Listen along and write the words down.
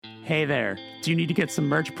Hey there, do you need to get some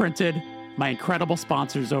merch printed? My incredible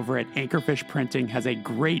sponsors over at Anchorfish Printing has a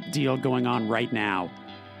great deal going on right now.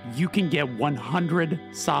 You can get 100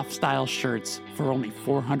 soft style shirts for only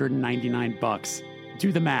 $499.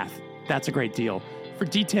 Do the math. That's a great deal. For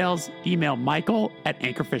details, email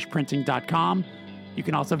michael@anchorfishprinting.com. You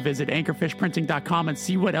can also visit anchorfishprinting.com and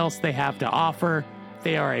see what else they have to offer.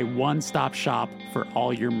 They are a one-stop shop for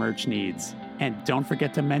all your merch needs. And don't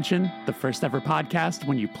forget to mention the First Ever Podcast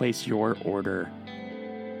when you place your order.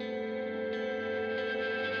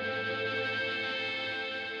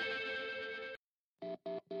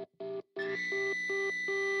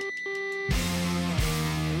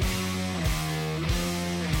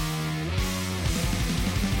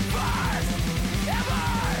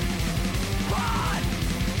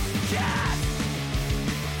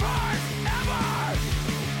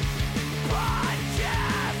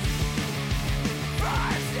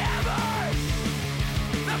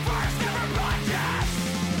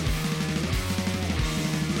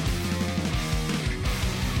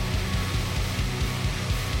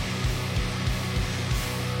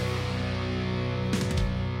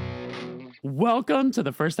 Welcome to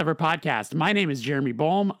the First Ever Podcast. My name is Jeremy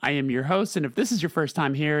Boehm. I am your host, and if this is your first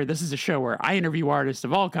time here, this is a show where I interview artists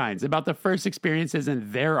of all kinds about the first experiences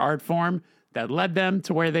in their art form that led them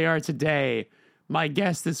to where they are today. My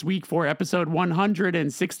guest this week for episode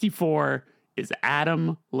 164 is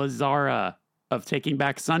Adam Lazzara of Taking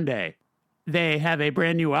Back Sunday. They have a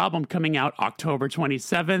brand new album coming out October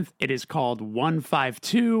 27th. It is called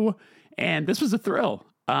 152, and this was a thrill.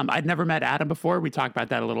 I'd never met Adam before. We talked about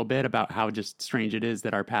that a little bit, about how just strange it is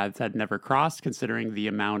that our paths had never crossed, considering the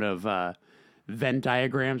amount of Venn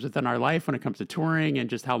diagrams within our life when it comes to touring and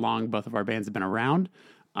just how long both of our bands have been around.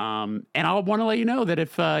 And I want to let you know that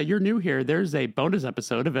if you're new here, there's a bonus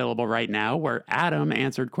episode available right now where Adam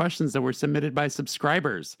answered questions that were submitted by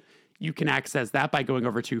subscribers. You can access that by going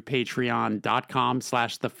over to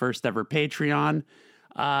patreon.com/thefirsteverpatreon.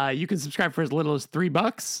 You can subscribe for as little as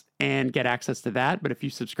 $3 and get access to that. But if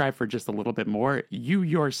you subscribe for just a little bit more, you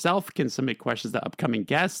yourself can submit questions to upcoming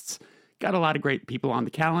guests. Got a lot of great people on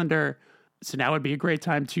the calendar. So now would be a great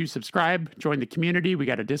time to subscribe, join the community. We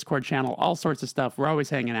got a Discord channel, all sorts of stuff. We're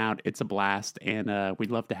always hanging out. It's a blast. And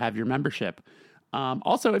we'd love to have your membership.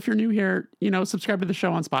 Also, if you're new here, subscribe to the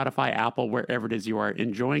show on Spotify, Apple, wherever it is you are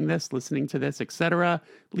enjoying this, listening to this, etc.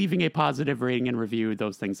 Leaving a positive rating and review,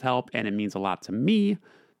 those things help, and it means a lot to me.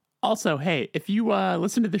 Also, hey, if you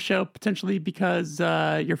listen to the show potentially because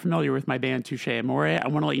you're familiar with my band Touche Amore, I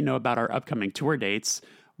want to let you know about our upcoming tour dates.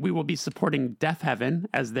 We will be supporting Deaf Heaven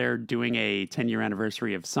as they're doing a 10-year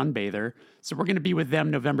anniversary of Sunbather. So we're going to be with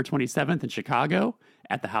them November 27th in Chicago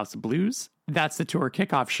at the House of Blues. That's the tour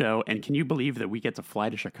kickoff show. And can you believe that we get to fly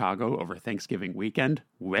to Chicago over Thanksgiving weekend?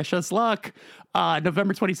 Wish us luck.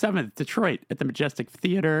 November 27th, Detroit at the Majestic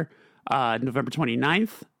Theater. November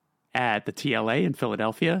 29th at the TLA in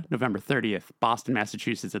Philadelphia. November 30th, Boston,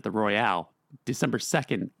 Massachusetts at the Royale. December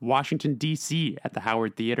 2nd, Washington, D.C. at the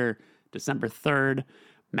Howard Theater. December 3rd,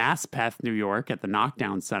 Maspeth, New York at the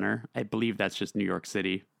Knockdown Center. I believe that's just New York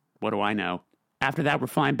City. What do I know? After that, we're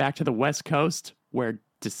flying back to the West Coast, where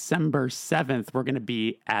December 7th, we're going to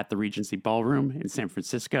be at the Regency Ballroom in San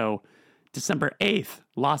Francisco. December 8th,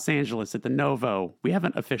 Los Angeles at the Novo. We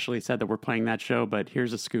haven't officially said that we're playing that show, but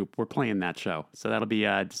here's a scoop. We're playing that show. So that'll be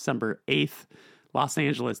December 8th, Los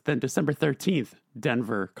Angeles. Then December 13th,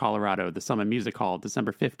 Denver, Colorado, the Summit Music Hall.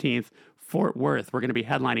 December 15th, Fort Worth. We're going to be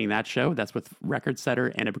headlining that show. That's with Record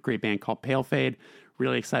Setter and a great band called Pale Fade.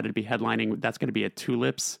 Really excited to be headlining. That's going to be at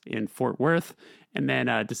Tulips in Fort Worth. And then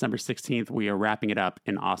December 16th, we are wrapping it up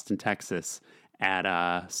in Austin, Texas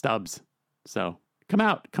at Stubbs. So come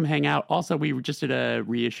out, come hang out. Also, we just did a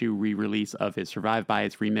re-release of his Survive By.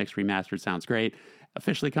 It's remixed, remastered, sounds great.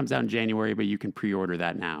 Officially comes out in January, but you can pre-order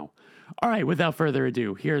that now. All right, without further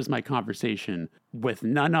ado, here's my conversation with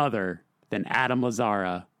none other than Adam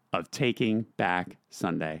Lazzara of Taking Back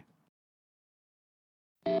Sunday.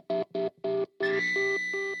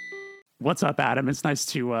 What's up, Adam? It's nice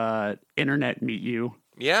to internet meet you.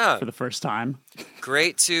 Yeah, for the first time.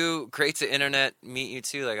 Great to internet meet you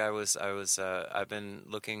too. Like I've been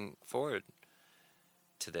looking forward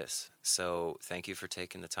to this. So thank you for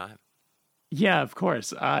taking the time. Yeah, of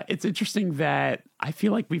course. It's interesting that I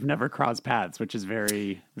feel like we've never crossed paths, which is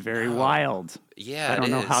very, very wild. Yeah, I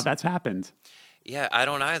don't know how that's happened. Yeah, I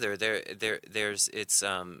don't either. It's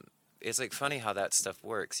like funny how that stuff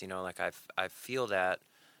works. Like I feel that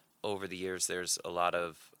over the years, there's a lot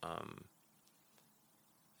of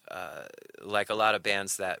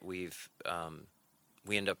bands that we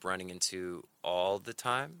end up running into all the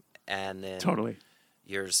time, and then totally.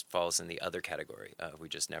 yours falls in the other category. We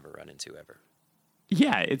just never run into ever.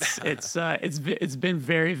 Yeah, it's been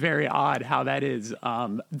very, very odd how that is.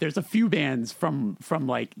 There's a few bands from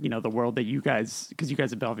like, you know, the world that you guys, because you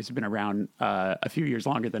guys have obviously been around a few years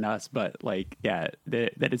longer than us, but like, yeah,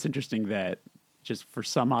 that it's interesting that just for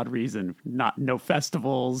some odd reason, no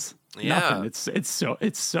festivals, nothing. It's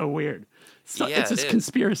so weird. So Yeah, it's this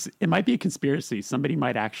conspiracy. It might be a conspiracy. Somebody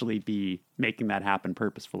might actually be making that happen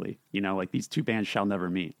purposefully. You know, like these two bands shall never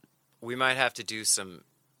meet. We might have to do some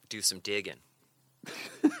digging.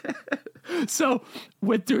 So,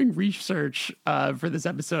 with doing research for this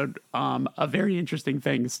episode, a very interesting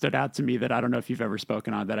thing stood out to me that I don't know if you've ever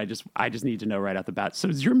spoken on, that I just need to know right off the bat. So,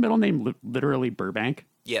 is your middle name literally Burbank?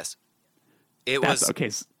 Yes, was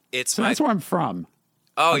okay. It's so that's where I'm from.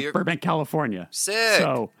 Oh, you're Burbank, California. Sick.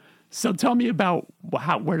 So tell me about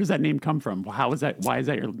where does that name come from? How is that? Why is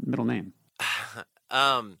that your middle name?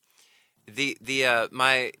 That's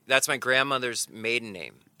my grandmother's maiden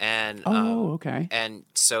name. And okay. And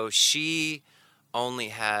so she only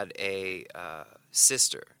had a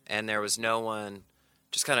sister, and there was no one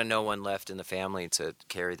left in the family to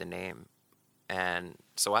carry the name, and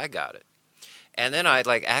so I got it. And then I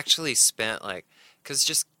like actually spent like, because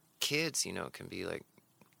just kids, you know, can be like,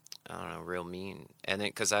 I don't know, real mean. And then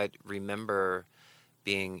because I remember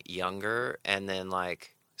being younger, and then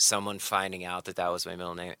like someone finding out that was my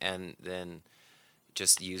middle name, and then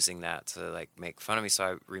just using that to like make fun of me. So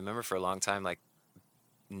I remember for a long time like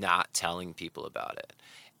not telling people about it.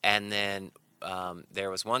 And then there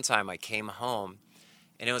was one time I came home,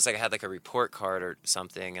 and it was like I had like a report card or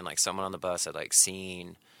something, and like someone on the bus had like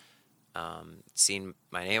seen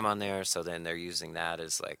my name on there. So then they're using that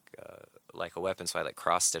as like a weapon. So I like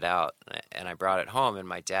crossed it out, and I brought it home, and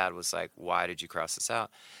my dad was like, "Why did you cross this out?"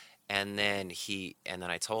 And then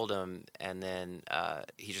I told him, and then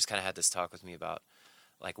he just kind of had this talk with me about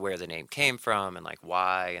like where the name came from and like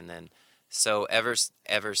why. And then so ever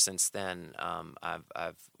since then,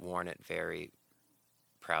 I've worn it very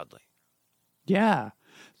proudly. Yeah.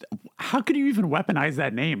 How could you even weaponize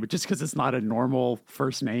that name? Just because it's not a normal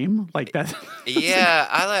first name like that? Yeah,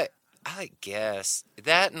 I guess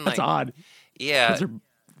that, and that's like, odd. Yeah, kids are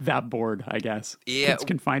that bored, I guess. Yeah, kids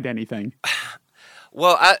can find anything.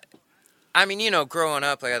 Well, I mean, you know, growing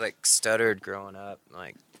up, like I like stuttered growing up,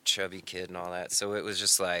 like chubby kid and all that. So it was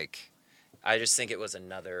just like, I just think it was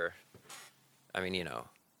another, I mean, you know,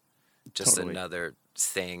 just totally. Another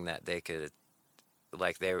thing that they could,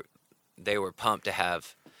 like they were pumped to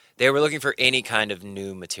have. They were looking for any kind of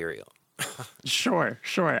new material. Sure.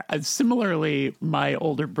 Similarly, my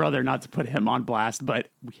older brother, not to put him on blast, but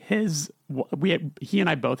he and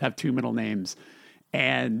I both have two middle names,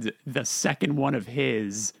 and the second one of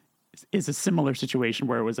his is a similar situation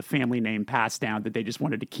where it was a family name passed down that they just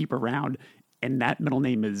wanted to keep around, and that middle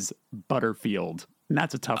name is Butterfield, and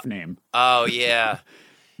that's a tough name. Oh yeah,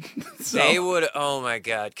 so, they would. Oh my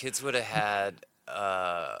God, kids would have had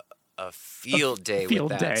a field day with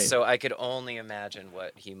that. So I could only imagine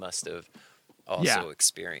what he must have also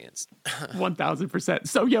experienced. 1000%.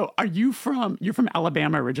 So you're from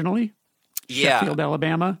Alabama originally? Yeah. Sheffield,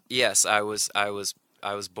 Alabama? Yes, I was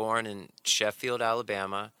born in Sheffield,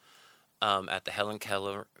 Alabama, at the Helen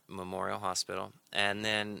Keller Memorial Hospital. And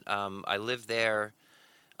then I lived there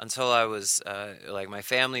until I was like my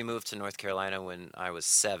family moved to North Carolina when I was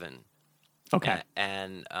 7. Okay.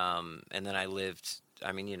 And then I lived,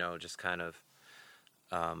 I mean, you know, just kind of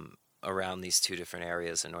around these two different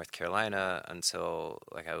areas in North Carolina until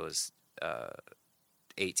like I was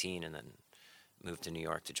 18, and then moved to New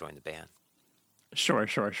York to join the band. Sure.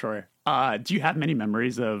 Do you have many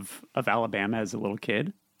memories of Alabama as a little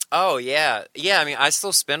kid? Oh yeah. I mean, I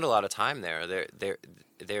still spend a lot of time there.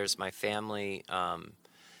 There's my family.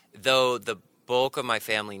 Though the bulk of my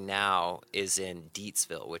family now is in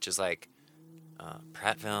Deatsville, which is like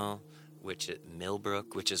Prattville, which is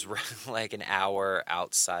Millbrook, which is like an hour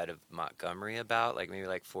outside of Montgomery, about like maybe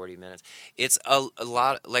like 40 minutes. It's a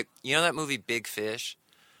lot, like, you know that movie Big Fish?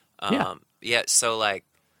 Yeah. So like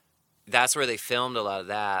that's where they filmed a lot of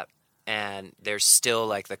that, and there's still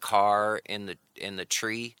like the car in the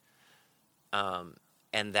tree,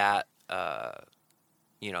 and that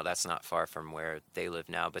you know, that's not far from where they live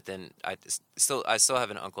now. But then I still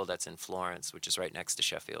have an uncle that's in Florence, which is right next to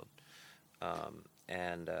Sheffield.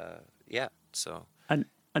 Yeah, so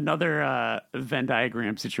another Venn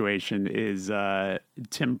diagram situation is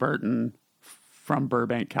Tim Burton from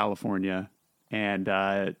Burbank, California,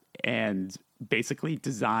 and basically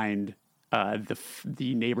designed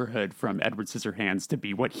the neighborhood from Edward Scissorhands to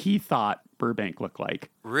be what he thought Burbank looked like.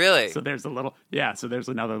 Really? So there's so there's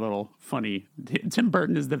another little funny. Tim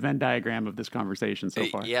Burton is the Venn diagram of this conversation so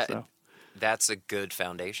far. Yeah, so. That's a good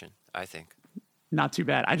foundation, I think. Not too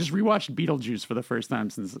bad. I just rewatched Beetlejuice for the first time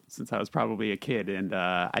since I was probably a kid, and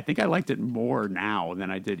I think I liked it more now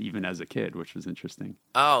than I did even as a kid, which was interesting.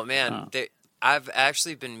 Oh man, I've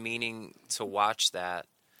actually been meaning to watch that,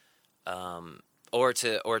 or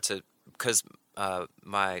to because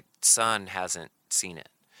my son hasn't seen it,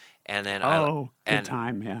 and then good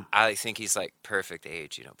time, yeah. I think he's like perfect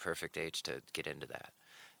age to get into that.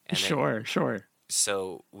 And sure.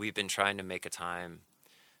 So we've been trying to make a time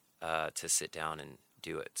to sit down and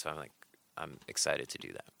do it. So I'm excited to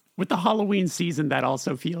do that. With the Halloween season, that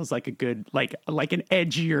also feels like a good, like an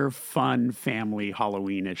edgier, fun family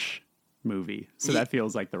Halloweenish movie. So that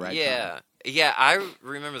feels like the right time. Yeah. I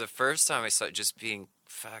remember the first time I saw it just being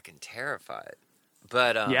fucking terrified.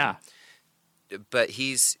 But but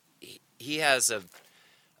he has a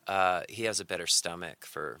better stomach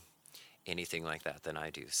for anything like that than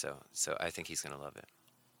I do. So I think he's gonna love it.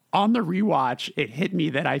 On the rewatch, it hit me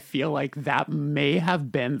that I feel like that may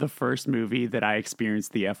have been the first movie that I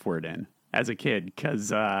experienced the F word in as a kid.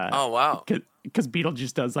 Because oh wow, because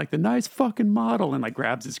Beetlejuice does like the nice fucking model and like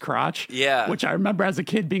grabs his crotch. Yeah, which I remember as a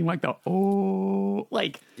kid being like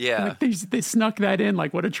like they snuck that in.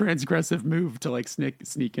 Like what a transgressive move to like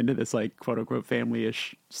sneak into this like quote unquote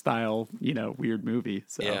family-ish style weird movie.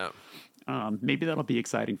 So yeah, maybe that'll be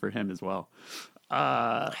exciting for him as well.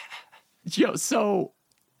 So.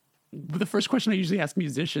 The first question I usually ask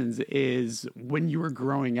musicians is, when you were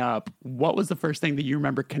growing up, what was the first thing that you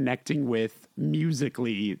remember connecting with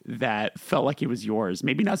musically that felt like it was yours?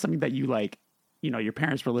 Maybe not something that you your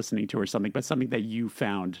parents were listening to or something, but something that you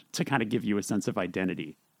found to kind of give you a sense of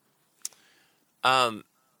identity. When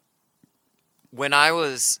I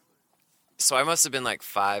must have been like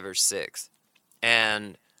 5 or 6,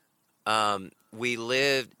 and we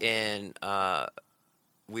were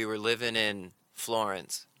living in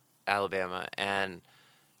Florence, Alabama, and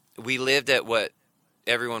we lived at what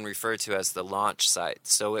everyone referred to as the launch site.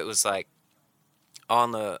 So it was like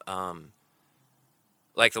on the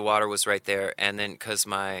like the water was right there, and then because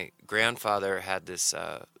my grandfather had this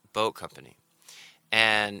boat company,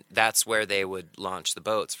 and that's where they would launch the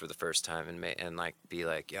boats for the first time and like be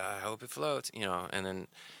like, yeah, I hope it floats, and then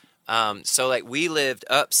so like we lived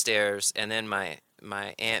upstairs, and then my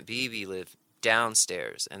Aunt Bibi lived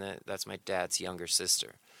downstairs, and that's my dad's younger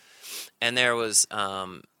sister. And there was,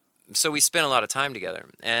 so we spent a lot of time together.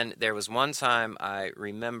 And there was one time I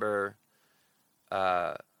remember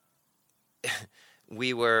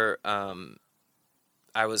we were,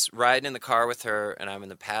 I was riding in the car with her, and I'm in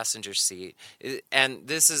the passenger seat. And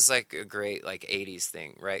this is like a great like 80s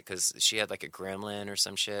thing, right? Because she had like a Gremlin or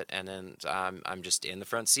some shit. And then I'm just in the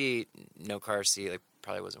front seat, no car seat, like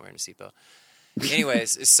probably wasn't wearing a seatbelt.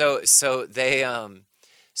 Anyways, so they...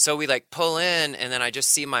 So we like pull in, and then I just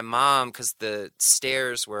see my mom, because the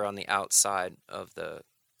stairs were on the outside of the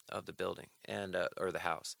building and or the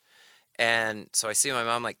house, and so I see my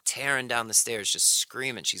mom like tearing down the stairs, just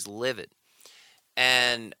screaming. She's livid,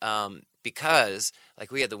 and because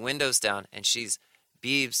like we had the windows down, and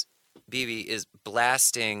Bibi is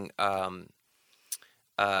blasting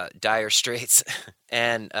Dire Straits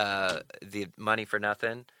and the Money for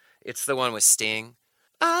Nothing. It's the one with Sting.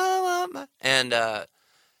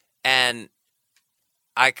 And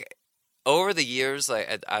over the years,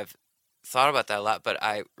 like I've thought about that a lot, but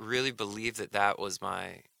I really believe that was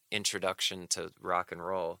my introduction to rock and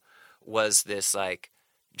roll, was this like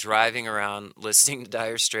driving around listening to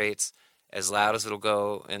Dire Straits as loud as it'll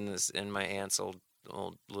go in my aunt's old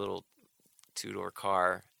little 2-door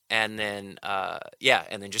car. And then,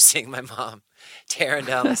 and then just seeing my mom tearing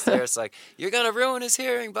down the stairs, like, you're going to ruin his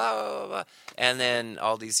hearing, blah, blah, blah, blah. And then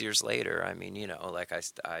all these years later, I mean, like I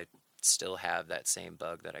still have that same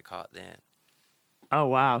bug that I caught then. Oh,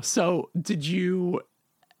 wow. So did you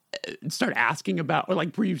start asking about, or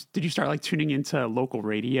like, did you start like tuning into local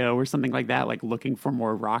radio or something like that, like looking for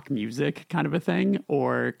more rock music kind of a thing?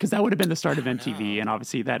 Or, because that would have been the start of MTV, and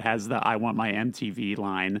obviously that has the I Want My MTV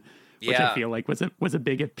line, which I feel like was a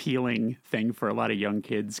big appealing thing for a lot of young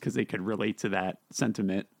kids because they could relate to that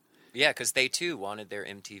sentiment. Yeah, because they too wanted their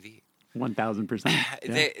MTV.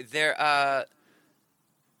 1000%. They're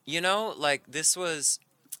like this was,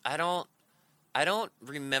 I don't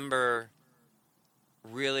remember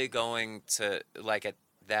really going to like at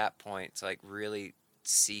that point to like really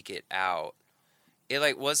seek it out. It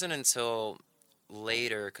like wasn't until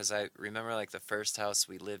later, because I remember like the first house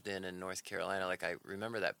we lived in North Carolina, like I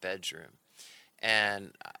remember that bedroom,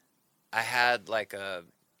 and I had like a,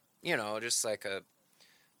 just like a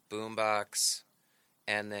boombox,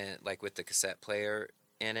 and then like with the cassette player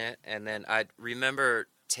in it, and then I remember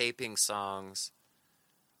taping songs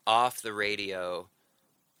off the radio,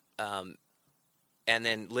 um, and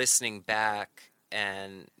then listening back,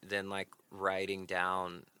 and then like writing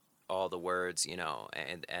down all the words,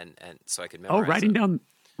 and so I could Oh, memorize them.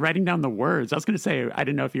 writing down the words. I was going to say I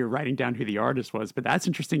didn't know if you were writing down who the artist was, but that's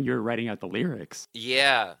interesting. You're writing out the lyrics.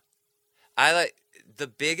 Yeah, I like the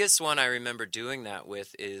biggest one I remember doing that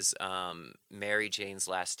with is Mary Jane's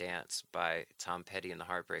Last Dance by Tom Petty and the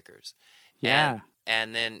Heartbreakers. And Yeah.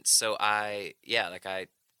 and then so like I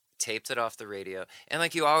taped it off the radio, and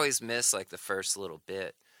like you always miss like the first little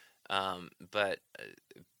bit. But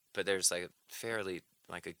there's like a fairly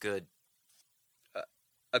like a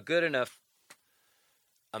good enough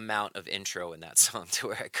amount of intro in that song to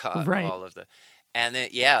where I caught Right. all of the, and then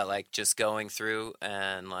like just going through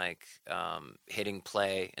and like hitting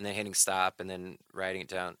play and then hitting stop and then writing it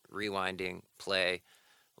down, rewinding, play,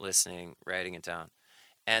 listening, writing it down,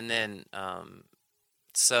 and then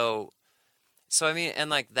so I mean, and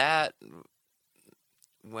like that,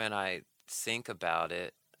 when I think about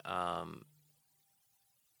it,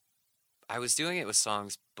 I was doing it with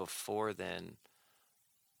songs before then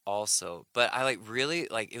also, but I like really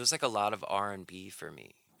like it was like a lot of R&B for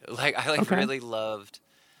me. Like I like Okay. really loved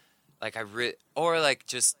like or like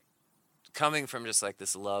just coming from just like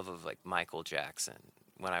this love of like Michael Jackson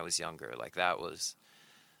when I was younger. Like that was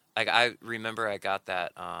like I remember I got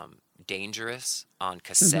that Dangerous on Hmm.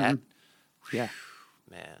 cassette. Yeah.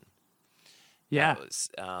 Man, Yeah. that was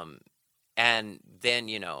and then,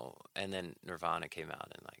 and then Nirvana came out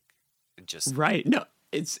and like it just Right. No,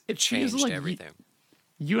 it feels changed like everything.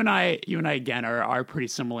 you and I again are pretty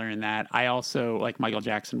similar in that I also like Michael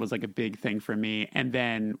Jackson was like a big thing for me, and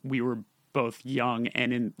then we were both young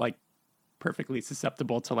and in like perfectly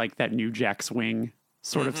susceptible to like that new Jack Swing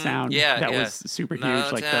sort of sound Yeah, that yeah. was super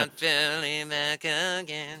huge, like the Motown Philly back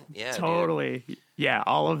again. Yeah, dude. totally, yeah,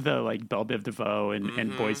 all of the like Belle Biv DeVoe and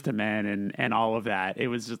Mm-hmm. Boys to Men and all of that. It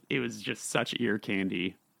was just such ear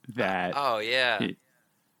candy that Oh yeah.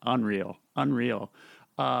 unreal, unreal.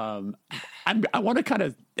 I want to kind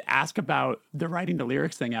of ask about the writing the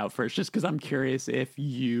lyrics thing out first, just because I'm curious if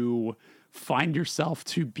you find yourself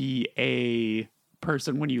to be a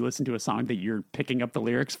person when you listen to a song that you're picking up the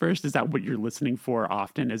lyrics first. Is that what you're listening for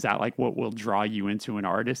often? Is that like what will draw you into an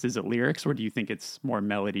artist? Is it lyrics, or do you think it's more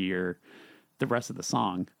melody or the rest of the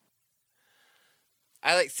song?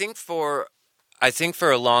 I like think for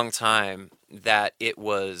a long time that it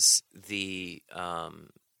was the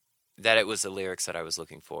lyrics that I was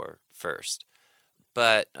looking for first.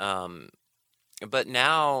 But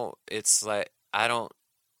now it's like I don't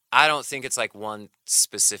think it's like one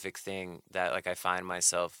specific thing that like I find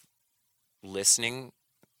myself listening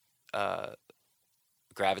uh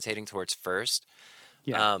gravitating towards first.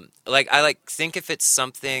 Yeah. Like I like think if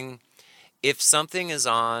something is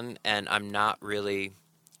on and I'm not really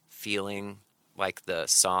feeling like the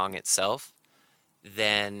song itself,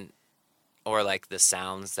 then or like the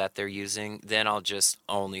sounds that they're using, then I'll just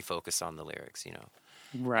only focus on the lyrics.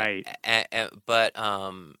 Right. But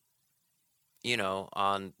on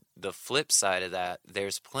the flip side of that,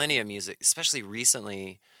 there's plenty of music, especially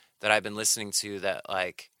recently, that I've been listening to that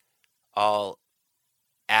like I'll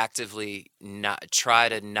actively not try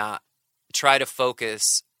to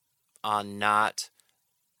focus on not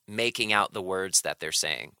making out the words that they're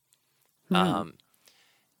saying. Hmm. Um,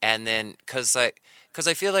 and then because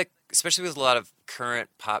I feel like especially with a lot of current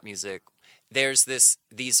pop music, there's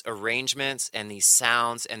these arrangements and these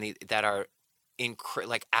sounds that are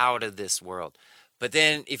like out of this world. But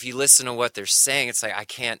then if you listen to what they're saying, it's like I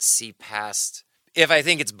can't see past. If I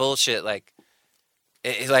think it's bullshit, like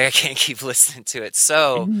I can't keep listening to it.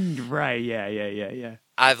 So Right. Yeah. Yeah. Yeah. Yeah.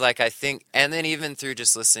 I think, and then even through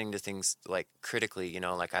just listening to things like critically,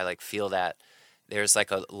 like I like feel that there's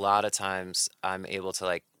like a lot of times I'm able to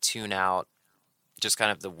like tune out just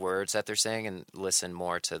kind of the words that they're saying and listen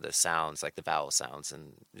more to the sounds, like the vowel sounds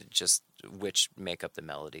and just which make up the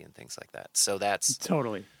melody and things like that. So that's,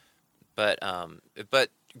 Totally. but, but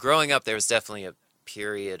growing up, there was definitely a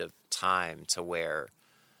period of time to where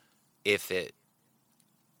if it,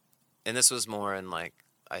 and this was more in like,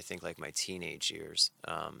 I think like my teenage years,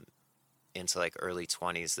 into like early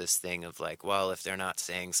 20s, this thing of like, well, if they're not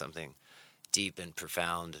saying something deep and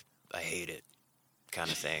profound, I hate it kind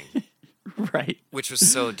of thing, Right. which was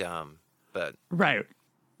so dumb. But Right.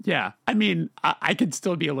 Yeah. I mean, I could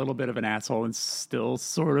still be a little bit of an asshole and still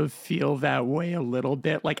sort of feel that way a little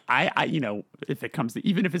bit. Like if it comes to,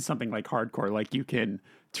 even if it's something like hardcore, like you can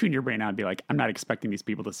tune your brain out and be like, I'm not expecting these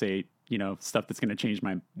people to say, stuff that's going to change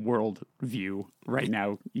my world view right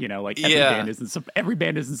now. Like Yeah. every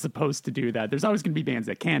band isn't supposed to do that. There's always going to be bands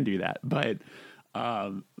that can do that, but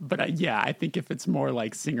yeah, I think if it's more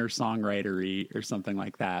like singer songwritery or something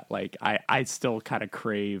like that, like I still kind of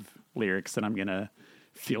crave lyrics that I'm gonna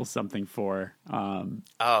feel something for.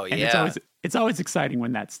 Oh And yeah. it's always exciting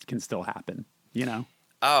when that can still happen.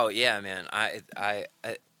 Oh yeah, man. I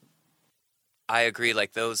agree.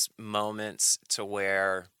 Like those moments to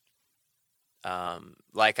where,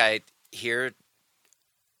 like I hear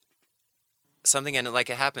something and like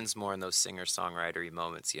it happens more in those singer songwritery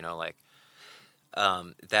moments. Like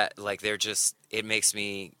that. Like they're just. It makes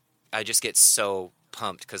me. I just get so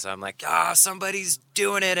pumped because I'm like, somebody's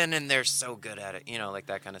doing it, and then they're so good at it. Like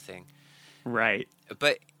that kind of thing. Right.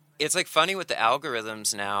 But it's like funny with the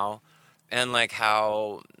algorithms now, and like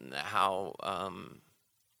how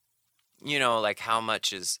like how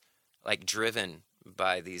much is like driven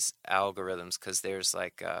by these algorithms because there's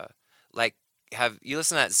like have you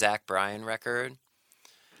listened to that Zach Bryan record?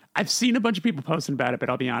 I've seen a bunch of people posting about it, but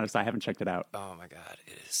I'll be honest, I haven't checked it out. Oh my God,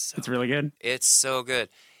 it is so It's really good. it's so good.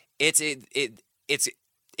 It's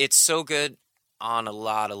it's so good on a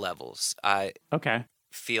lot of levels. I Okay.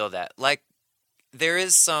 feel that like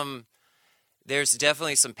there's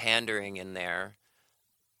definitely some pandering in there,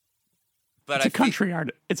 but It's a country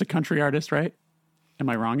art. It's a country artist, right? Am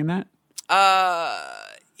I wrong in that?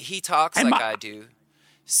 he talks Am like I- I do.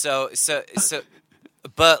 So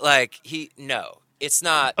but like no, it's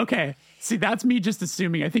not. Okay. See, that's me just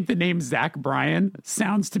assuming. I think the name Zach Bryan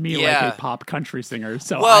sounds to me like Yeah. a pop country singer.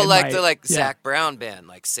 So Well, I like might, the yeah. Zach Brown band,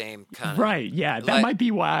 like same kind of. Right. Yeah. That like- might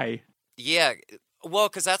be why. Yeah, well,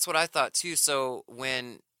 because that's what I thought too. So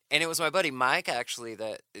and it was my buddy Mike actually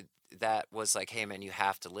that was like, "Hey man, you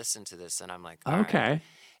have to listen to this," and I'm like, "All right." Okay.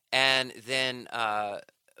 And then,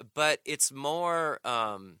 but it's more.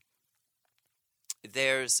 I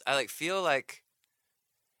like feel like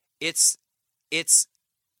it's it's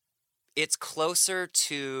closer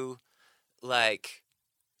to like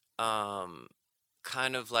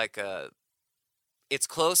kind of like it's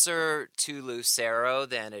closer to Lucero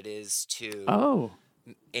than it is to Oh.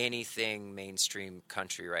 anything mainstream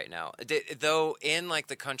country right now. Though in like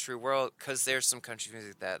the country world, because there's some country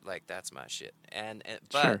music that like that's my shit,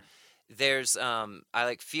 but Sure. there's I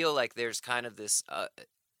like feel like there's kind of this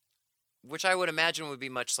which I would imagine would be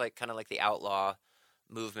much like kind of like the outlaw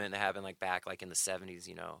movement that happened like back like in the 70s,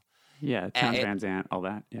 Yeah. Towns Van Zandt, all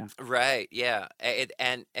that. Yeah. Right, yeah.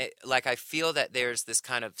 Like I feel that there's this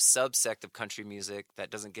kind of subsect of country music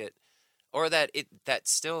that doesn't get or that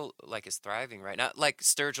still like is thriving right now, like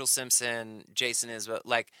Sturgill Simpson, Jason Isbell,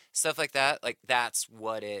 like stuff like that. Like that's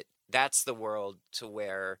the world to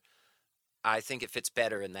where I think it fits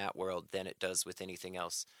better in that world than it does with anything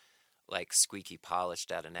else like squeaky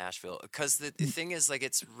polished out of Nashville. Because the thing is like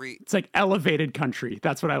it's like elevated country.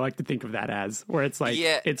 That's what I like to think of that as, where it's like,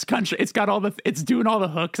 Yeah. it's country. It's got it's doing all the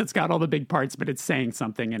hooks. It's got all the big parts, but it's saying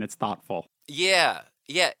something and it's thoughtful. Yeah.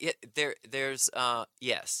 There's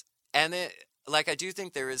yes. And like I do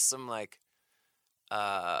think there is some like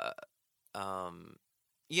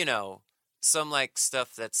some like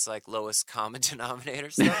stuff that's like lowest common denominator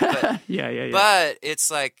stuff, but Yeah. but it's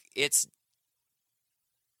like it's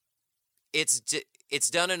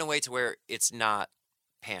done in a way to where it's not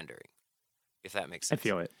pandering, if that makes I sense.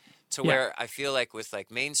 feel it. To Yeah. where I feel like with like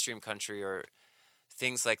mainstream country or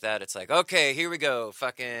things like that, it's like, okay, here we go,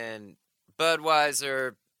 fucking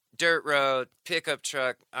Budweiser, dirt road, pickup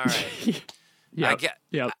truck. All right, Yeah.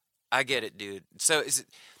 I get it, dude. So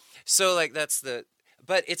like that's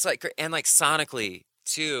but it's like, and like sonically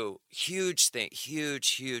too, huge thing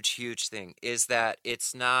is that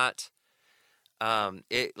it's not.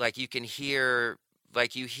 It like you can hear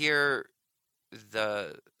like you hear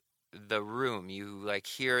the room, you like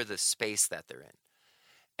hear the space that they're in,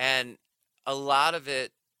 and a lot of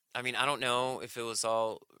it. I mean, I don't know if it was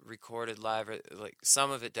all recorded live or like some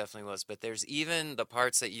of it definitely was, but there's even the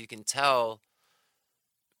parts that you can tell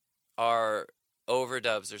are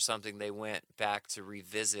overdubs or something they went back to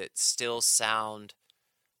revisit still sound.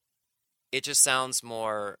 It just sounds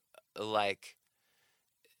more like.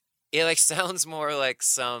 It like sounds more like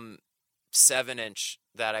some 7-inch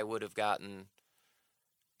that I would have gotten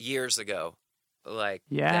years ago, like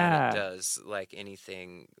than Yeah. it does like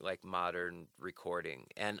anything like modern recording.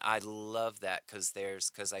 And I love that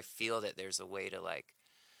because I feel that there's a way to like,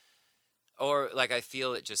 or like I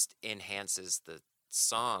feel it just enhances the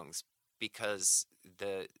songs because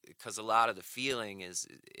a lot of the feeling is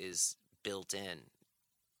built in,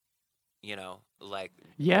 like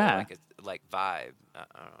Yeah. like a like vibe. I don't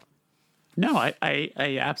know. No,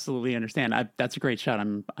 I absolutely understand. That's a great shot.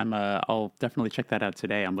 I'll definitely check that out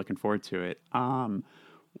today. I'm looking forward to it.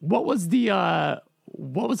 What was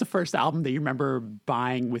the first album that you remember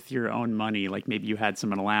buying with your own money? Like maybe you had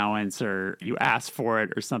some allowance or you asked for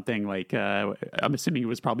it or something. Like I'm assuming it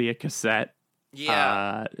was probably a cassette.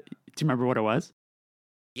 Yeah. Do you remember what it was?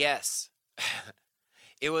 Yes.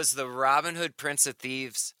 It was the Robin Hood Prince of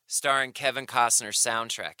Thieves starring Kevin Costner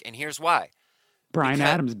soundtrack. And here's why. Bryan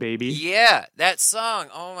Because, Adams, baby. yeah, that song.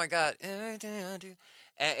 Oh my God. And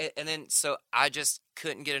then, so I just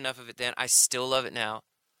couldn't get enough of it then. I still love it now.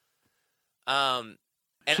 And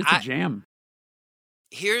Shit's a jam.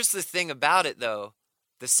 Here's the thing about it though.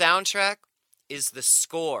 The soundtrack is the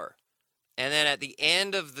score. And then at the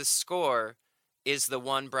end of the score is the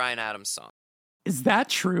one Bryan Adams song. Is that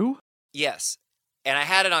true? Yes. And I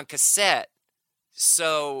had it on cassette.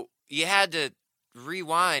 So you had to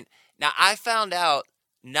rewind. Now, I found out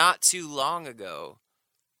not too long ago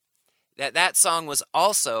that that song was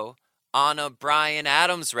also on a Bryan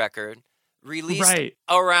Adams record released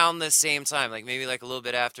around the same time, like maybe like a little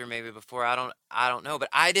bit after, maybe before. I don't know, but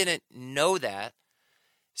I didn't know that.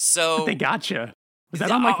 So but they got you. Was that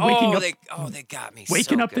on like Waking Up? They got me.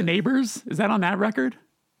 Waking so Up good. the Neighbors? Is that on that record?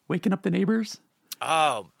 Waking Up the Neighbors?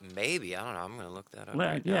 Oh, maybe. I don't know. I'm gonna look that up.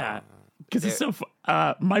 Right yeah, now. because it's so.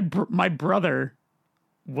 My brother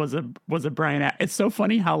was a Bryan. It's so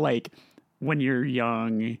funny how like when you're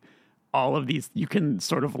young, all of these you can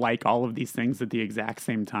sort of like all of these things at the exact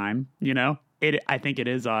same time. You know, I think it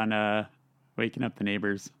is on Waking Up the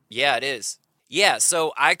Neighbors. Yeah, it is. Yeah,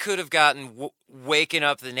 so I could have gotten Waking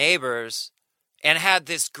Up the Neighbors and had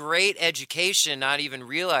this great education, not even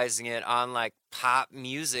realizing it, on like pop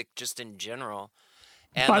music just in general.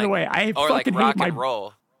 And by the way, I fucking like rock hate and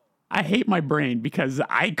roll. I hate my brain because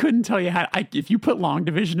I couldn't tell you how. If you put long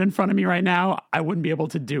division in front of me right now, I wouldn't be able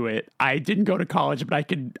to do it. I didn't go to college, but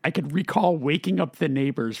I could recall Waking Up the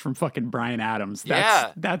Neighbors from fucking Bryan Adams.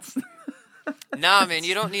 That's Nah, man,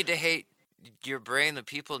 you don't need to hate your brain. The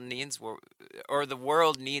people needs or the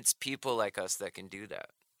world needs people like us that can do that.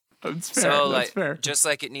 That's fair. So that's fair. Just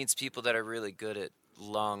like it needs people that are really good at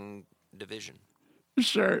long division.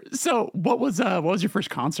 Sure. So what was your first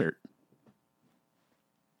concert?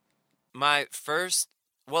 My first,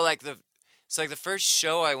 well, the first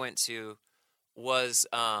show I went to was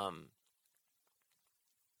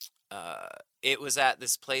it was at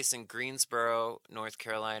this place in Greensboro, North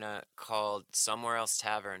Carolina called Somewhere Else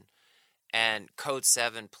Tavern, and Code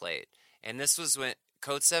 7 played. And this was when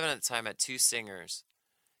Code 7 at the time had two singers.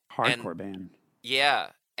 Hardcore band.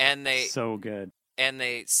 Yeah, and they so good. And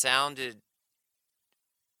they sounded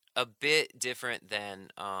a bit different than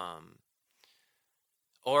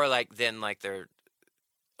or like the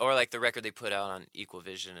record they put out on Equal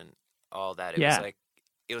Vision and all that.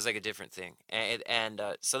 It was like a different thing. And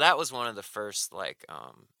so that was one of the first like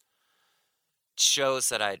shows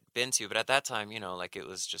that I'd been to, but at that time, like it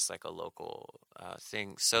was just like a local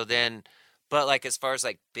thing. So then, but like as far as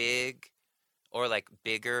like big or like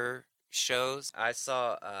bigger shows, I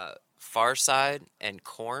saw Far Side and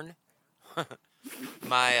Korn.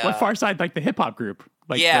 What Far Side, like the hip hop group,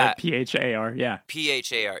 like the PHAR,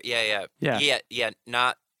 PHAR, yeah,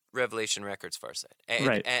 not Revelation Records, Far Side,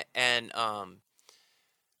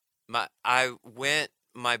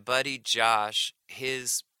 my buddy Josh,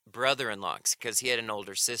 his brother-in-law, because he had an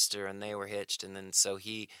older sister and they were hitched, and then so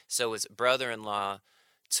his brother-in-law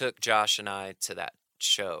took Josh and I to that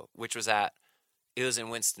show, which was it was in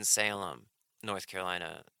Winston-Salem, North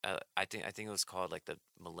Carolina. I think it was called like the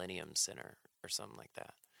Millennium Center or something like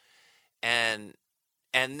that. And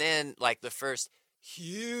then like the first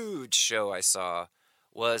huge show I saw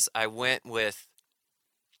was I went with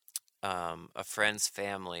a friend's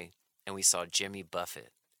family, and we saw Jimmy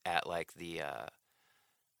Buffett at like the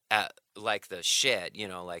shed,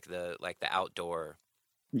 like the outdoor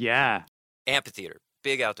amphitheater,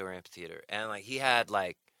 big outdoor amphitheater. And like he had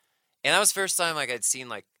like, and that was the first time like I'd seen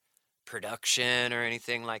like production or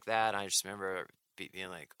anything like that. I just remember being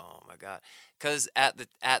like, oh my God. Cause at the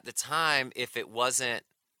time, if it wasn't,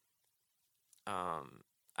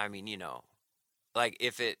 like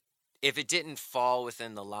if it didn't fall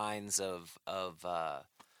within the lines of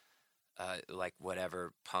like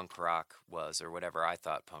whatever punk rock was or whatever I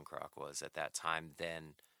thought punk rock was at that time,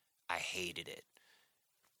 then I hated it,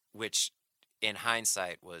 which in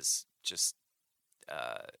hindsight was just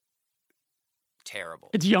terrible.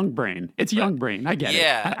 It's young brain. Young brain. I get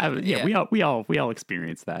it. Yeah. We all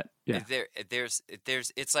experience that. Yeah. There's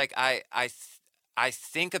it's like I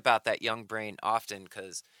think about that young brain often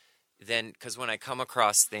because when I come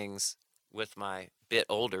across things with my bit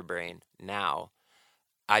older brain now,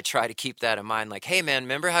 I try to keep that in mind. Like, hey, man,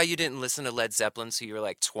 remember how you didn't listen to Led Zeppelin so you were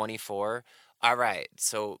like 24? All right,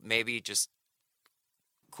 so maybe just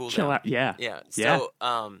cool Chill down. out. Yeah. Yeah. Yeah.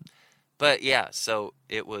 So, but yeah, so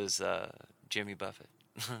it was Jimmy Buffett.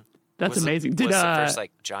 That's amazing. Did Was the first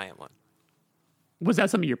like giant one. was that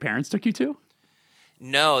something your parents took you to?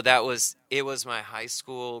 No, it was my high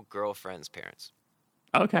school girlfriend's parents.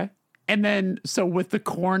 Okay. And then, so with the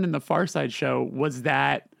Korn and the Far Side show,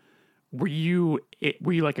 were you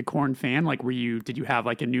like a Korn fan? Like, did you have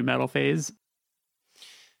like a new metal phase?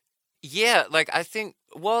 Yeah, like I think,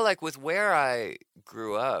 well, like with where I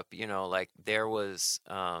grew up, like there was,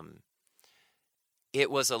 it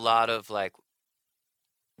was a lot of like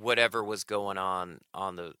whatever was going on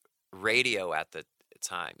the radio at the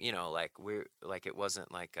time, like like it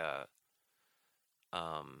wasn't like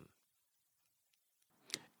um,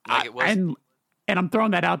 like I, it was, and and I'm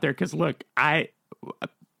throwing that out there because look,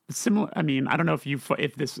 similar. I mean, I don't know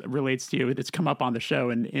if this relates to you. It's come up on the show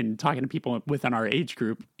and in talking to people within our age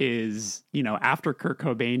group. Is after Kurt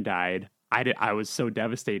Cobain died, I was so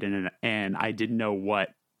devastated and I didn't know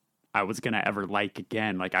what I was gonna ever like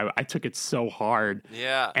again. Like I took it so hard.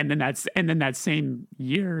 yeah. And then that same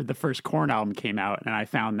year, the first Korn album came out, and I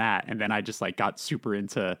found that, and then I just like got super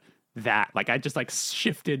into that. Like I just like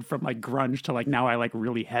shifted from like grunge to like now I like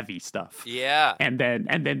really heavy stuff. Yeah. And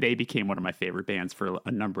then they became one of my favorite bands for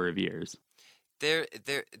a number of years.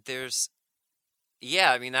 There's,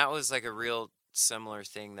 yeah, I mean, that was like a real similar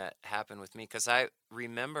thing that happened with me because I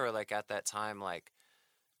remember like at that time, like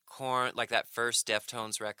Korn, like that first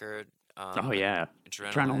Deftones record, Oh yeah,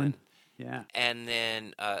 Adrenaline. Yeah, And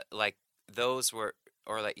then like those were,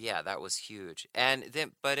 or like, yeah, that was huge. And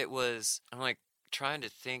then, but it was, I'm like trying to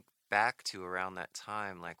think back to around that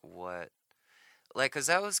time, like what, like, cause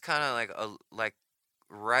that was kind of like like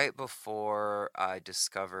right before I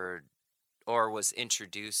discovered or was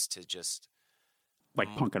introduced to just, like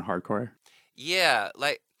punk and hardcore. yeah,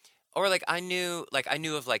 like, or like I knew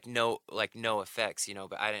of like no effects,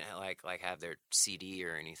 but I didn't like have their CD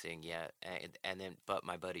or anything yet. And then, but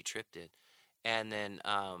my buddy Trip did. And then,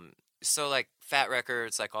 so like Fat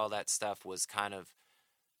Records, like all that stuff was kind of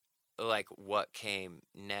like what came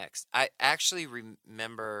next. I actually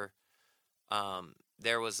remember,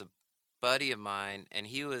 there was a buddy of mine, and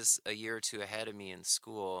he was a year or two ahead of me in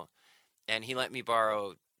school, and he let me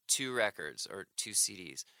borrow two records or two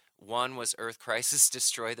CDs. One was Earth Crisis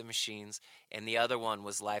Destroy the Machines, and the other one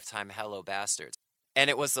was Lifetime Hello Bastards. And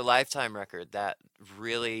it was the Lifetime record that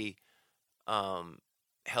really,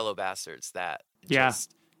 Hello Bastards, that Yeah.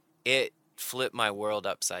 just, it flipped my world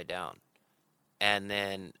upside down. And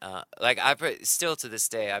then, like, still to this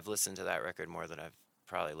day, I've listened to that record more than I've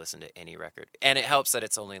probably listened to any record. And it helps that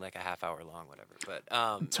it's only like a half hour long, whatever.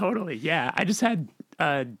 But, Totally. Yeah. I just had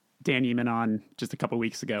Dan Eman on just a couple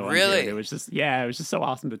weeks ago. Really? It was just so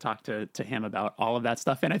awesome to talk to him about all of that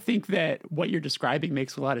stuff. And I think that what you're describing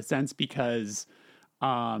makes a lot of sense because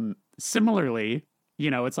similarly,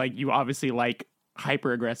 it's like you obviously like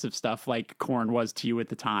hyper aggressive stuff like Korn was to you at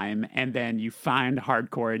the time, and then you find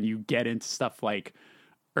hardcore and you get into stuff like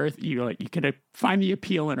you can find the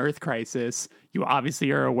appeal in Earth Crisis. You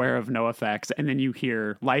obviously are aware of NoFX, and then you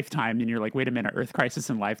hear Lifetime, and you're like, wait a minute, Earth Crisis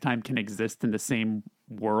and Lifetime can exist in the same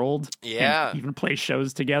world, yeah, and even play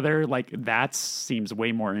shows together. Like that seems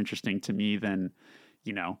way more interesting to me than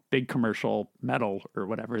big commercial metal or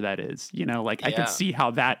whatever that is. Like I Yeah. could see how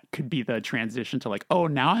that could be the transition to like, oh,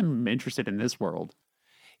 now I'm interested in this world.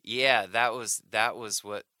 Yeah, that was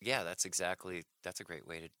what. Yeah, that's a great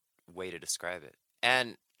way to describe it.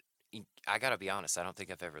 And I gotta be honest, I don't think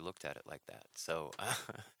I've ever looked at it like that. So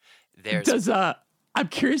there's I'm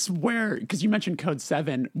curious because you mentioned Code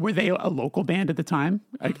 7, were they a local band at the time?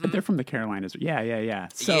 They're from the Carolinas. Yeah.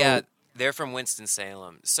 So yeah, they're from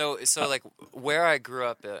Winston-Salem. So like where I grew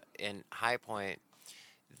up in High Point,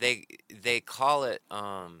 they call it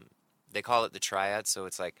the Triad. So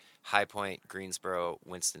it's like High Point, Greensboro,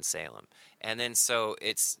 Winston-Salem, and then so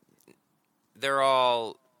they're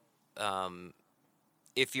all,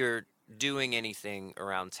 if you're doing anything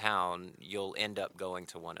around town, you'll end up going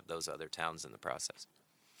to one of those other towns in the process.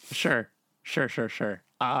 Sure.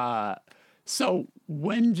 So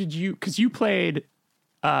when did because you played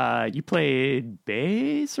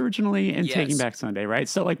bass originally in Yes. Taking Back Sunday, right?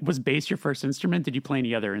 So like, was bass your first instrument? Did you play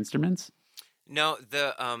any other instruments? No,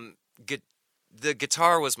 the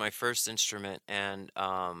guitar was my first instrument, and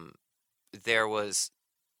there was,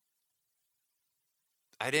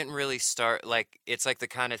 I didn't really start, like, it's like the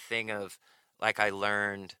kind of thing of, like, I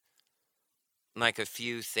learned, like, a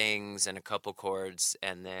few things and a couple chords,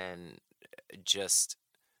 and then just,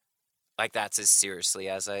 like, that's as seriously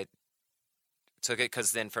as I took it,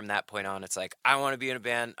 because then from that point on, it's like, I want to be in a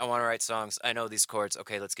band. I want to write songs. I know these chords.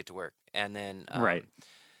 Okay, let's get to work. And then, Right.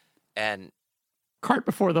 And Cart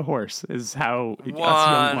before the horse is how us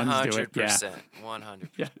young ones do it. 100%, 100%,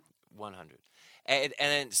 Yeah. 100. And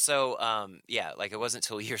then so yeah, like it wasn't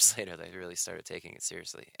until years later that I really started taking it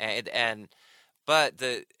seriously. And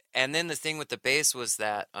then the thing with the bass was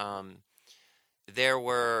that there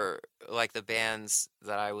were, like, the bands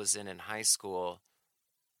that I was in high school,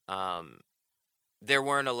 there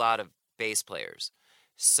weren't a lot of bass players.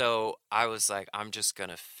 So I was like, I'm just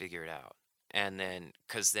gonna figure it out. And then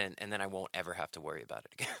I won't ever have to worry about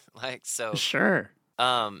it again. Like, so Sure.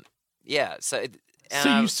 yeah,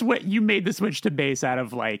 You made the switch to bass out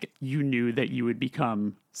of, like, you knew that you would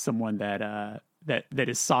become someone that that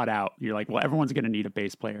is sought out. You're like, well, everyone's going to need a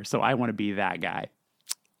bass player, so I want to be that guy.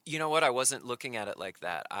 you know what? I wasn't looking at it like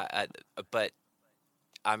that. But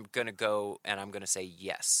I'm gonna go and I'm gonna say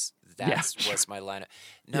yes. That was my lineup.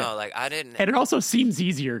 No, like I didn't. And it also seems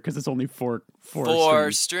easier because it's only four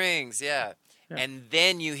strings. Yeah. And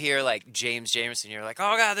then you hear like James Jamerson, you're like,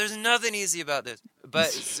 oh God, there's nothing easy about this.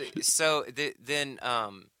 But then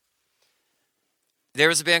there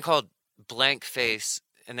was a band called Blank Face,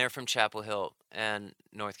 and they're from Chapel Hill and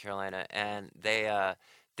North Carolina, and their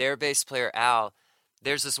bass player Al.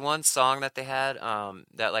 There's this one song that they had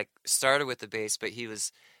that like started with the bass, but he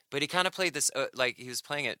kind of played this like he was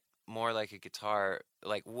playing it more like a guitar,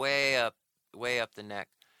 like way up the neck,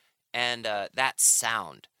 and that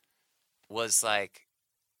sound was like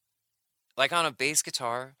on a bass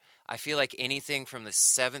guitar. I feel like anything from the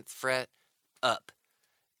 7th fret up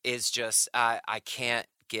is just I can't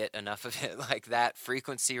get enough of it. Like that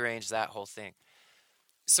frequency range, that whole thing.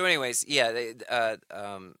 So, anyways, yeah,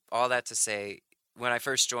 all that to say, when I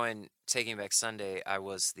first joined Taking Back Sunday, I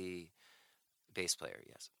was the bass player.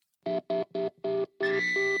 Yes.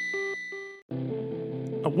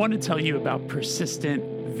 I want to tell you about Persistent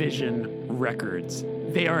Vision Records.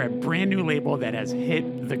 They are a brand new label that has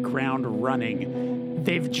hit the ground running.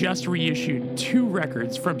 They've just reissued 2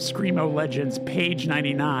 records from Screamo legends Page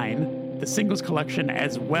 99, the singles collection,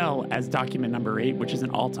 as well as Document Number 8, which is an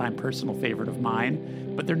all-time personal favorite of mine.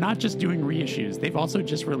 But they're not just doing reissues. They've also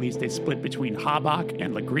just released a split between Habak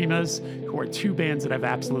and Lagrimas, who are 2 bands that I've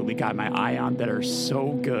absolutely got my eye on that are so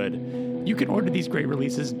good. You can order these great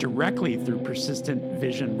releases directly through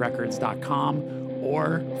persistentvisionrecords.com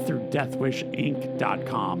or through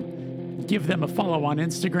deathwishinc.com. Give them a follow on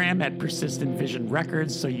Instagram at Persistent Vision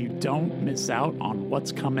Records so you don't miss out on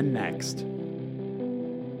what's coming next.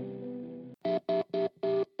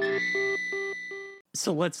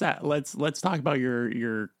 So let's talk about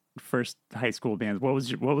your first high school band. What was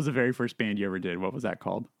the very first band you ever did? What was that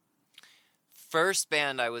called? First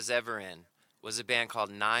band I was ever in was a band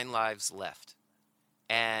called 9 Lives Left,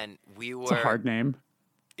 and we were. It's a hard name.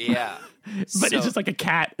 Yeah, but it's just like a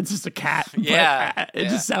cat. It's just a cat. Yeah, it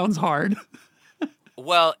just sounds hard.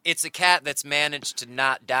 Well, it's a cat that's managed to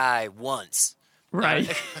not die once, right?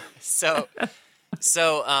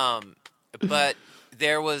 But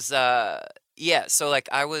there was so like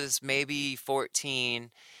I was maybe 14,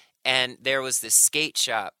 and there was this skate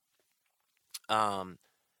shop,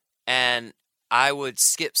 and I would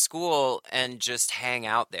skip school and just hang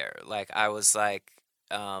out there. Like I was like,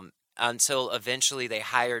 until eventually they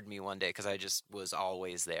hired me one day because I just was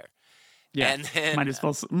always there. Yeah, and then, might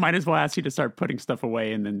as well ask you to start putting stuff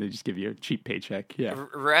away, and then they just give you a cheap paycheck. Yeah,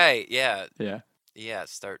 right. Yeah, yeah.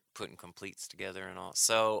 Start putting completes together and all.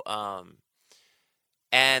 So,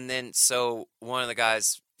 and then so one of the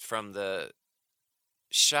guys from the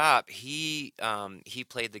shop, he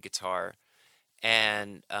played the guitar.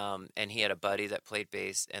 And he had a buddy that played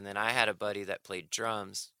bass, and then I had a buddy that played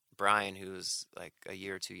drums, Brian, who was like a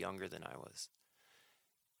year or 2 younger than I was.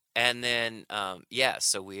 And then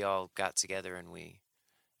so we all got together and we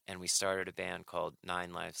started a band called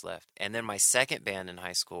 9 Lives Left. And then my second band in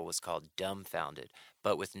high school was called Dumbfounded,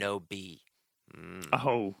 but with no B.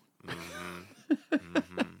 Oh. Mm-hmm.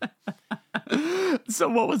 Mm-hmm. So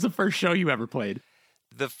what was the first show you ever played?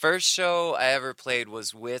 The first show I ever played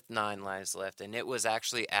was with 9 Lives Left, and it was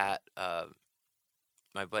actually at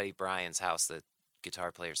my buddy Brian's house, the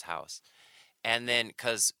guitar player's house. And then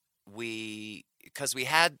because we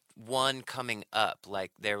had one coming up,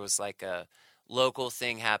 like there was like a local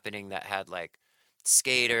thing happening that had like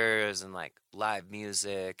skaters and like live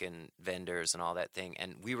music and vendors and all that thing,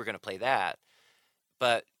 and we were going to play that.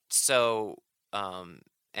 But so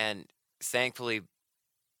and thankfully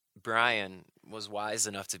Brian was wise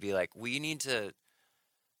enough to be like, we need to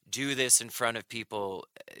do this in front of people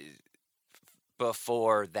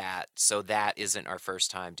before that, so that isn't our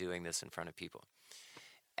first time doing this in front of people.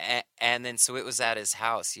 and then so it was at his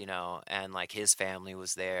house, you know, and like his family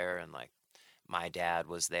was there, and like my dad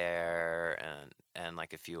was there, and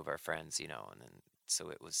like a few of our friends, you know, and then so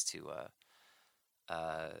it was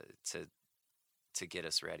uh to to get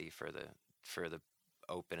us ready for the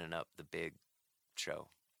opening up the big show.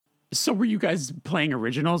 So were you guys playing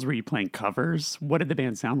originals? Were you playing covers? What did the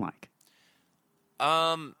band sound like?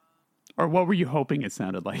 Um, Or what were you hoping it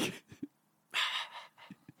sounded like?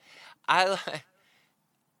 I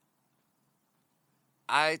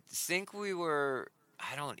I think we were,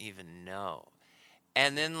 I don't even know.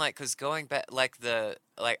 And then like cuz going back like the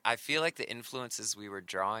like I feel like the influences we were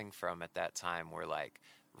drawing from at that time were like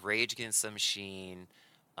Rage Against the Machine,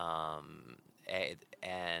 um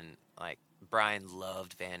and like Brian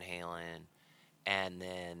loved Van Halen, and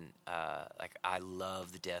then like I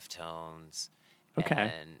love the Deftones,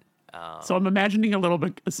 Okay. and So I'm imagining a little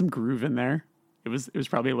bit some groove in there. It was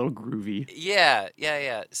probably a little groovy.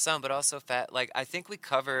 yeah, some, but also fat. Like I think we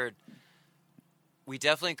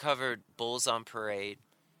definitely covered Bulls on Parade,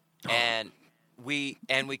 and we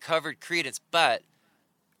covered Creedence, but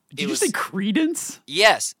Did it you say was Credence?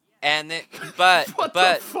 yes, and then but What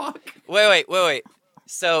but the fuck? wait.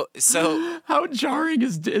 So How jarring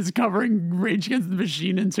is covering Rage Against the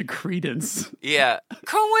Machine into Credence? yeah,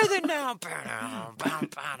 come with it now.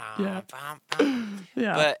 Yeah.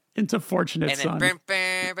 Yeah. But Into Fortunate and Son. then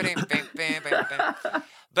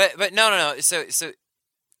but no. So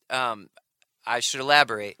I should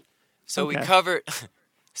elaborate. So we Okay. covered.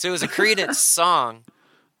 So it was a Creedence song,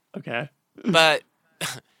 Okay. but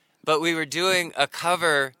we were doing a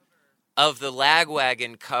cover of the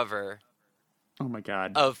Lagwagon cover Oh my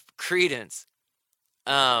God. of Creedence,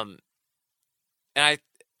 and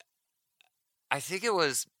I think it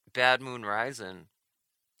was Bad Moon Rising,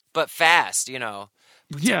 but fast, you know.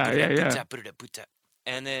 Yeah.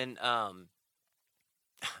 And then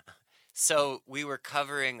so we were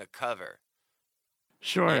covering a cover.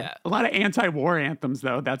 Sure. Yeah. A lot of anti-war anthems,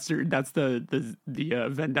 though. That's the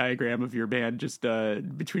Venn diagram of your band, just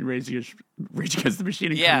between Rage Against the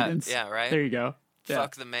Machine and Credence. Yeah, right. There you go. Yeah,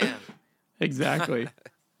 Fuck the man. exactly.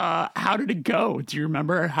 How did it go? Do you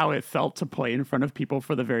remember how it felt to play in front of people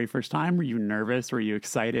for the very first time? Were you nervous? Were you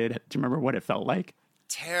excited? Do you remember what it felt like?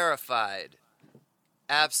 Terrified.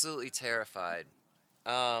 Absolutely terrified.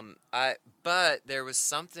 But there's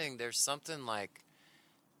something like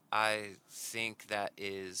I think that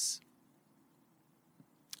is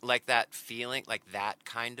like that feeling, like that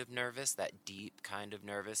kind of nervous, that deep kind of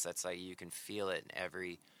nervous. That's like you can feel it in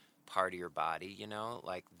every part of your body, you know,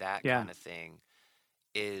 like that Yeah. kind of thing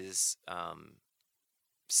is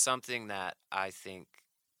something that I think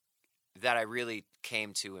that I really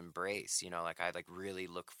came to embrace, you know, like I like really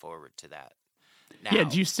look forward to that now. Yeah.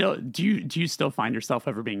 Do you still find yourself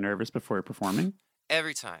ever being nervous before you're performing?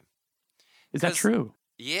 Every time. Is that 'Cause- true?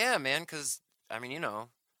 Yeah, man, because I mean, you know,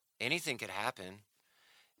 anything could happen.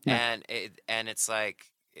 Yeah. And it's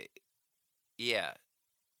like yeah,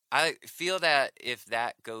 I feel that if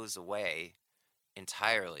that goes away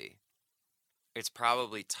entirely, it's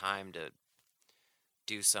probably time to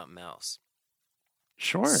do something else.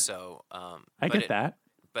 Sure. So, I but get that.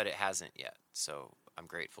 but it hasn't yet. So I'm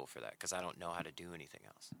grateful for that because I don't know how to do anything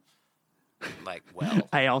else. Like, well,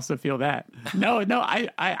 I also feel that. No,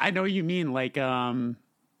 I know what you mean. Like,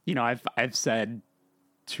 you know, I've said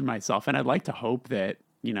to myself, and I'd like to hope that,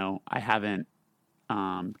 you know, I haven't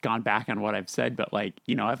gone back on what I've said, but like,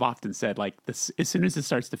 you know, I've often said like this, as soon as it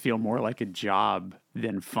starts to feel more like a job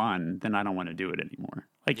than fun, then I don't want to do it anymore.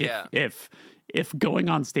 Like Yeah. if going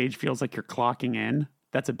on stage feels like you're clocking in,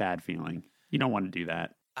 that's a bad feeling. You don't want to do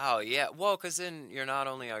that. oh yeah, well, because then you're not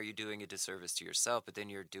only are you doing a disservice to yourself, but then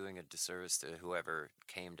you're doing a disservice to whoever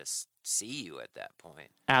came to see you at that point.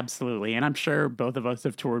 Absolutely. And I'm sure both of us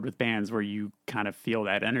have toured with bands where you kind of feel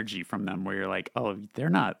that energy from them where you're like, oh, they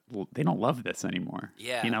don't love this anymore.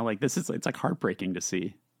 Yeah. You know, like it's like heartbreaking to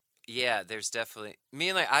see. Yeah, there's definitely me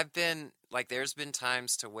and like I've been like there's been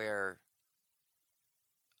times to where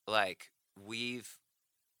like we've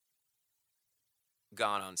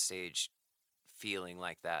gone on stage feeling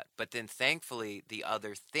like that, but then thankfully the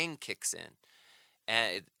other thing kicks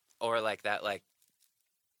in, or like that like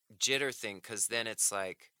jitter thing, because then it's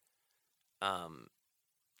like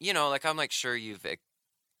you know, like I'm like sure you've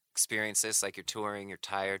experienced this, like you're touring, you're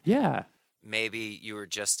tired, Yeah. maybe you were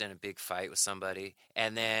just in a big fight with somebody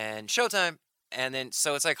and then showtime, and then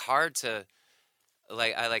so it's like hard to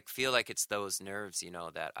like I like feel like it's those nerves, you know,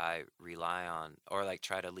 that I rely on or like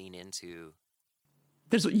try to lean into.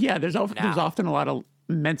 There's often a lot of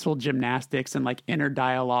mental gymnastics and like inner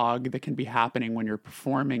dialogue that can be happening when you're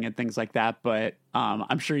performing and things like that. But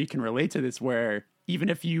I'm sure you can relate to this where, even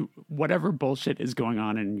if whatever bullshit is going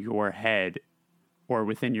on in your head or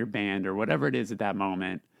within your band or whatever it is at that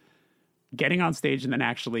moment, getting on stage and then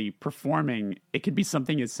actually performing, it could be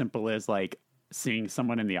something as simple as like seeing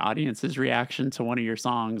someone in the audience's reaction to one of your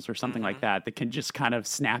songs or something like that can just kind of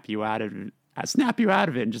snap you out of it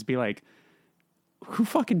and just be like, who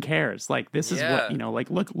fucking cares? Like, this is what, like,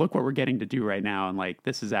 look what we're getting to do right now. And like,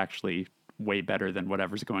 this is actually way better than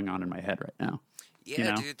whatever's going on in my head right now.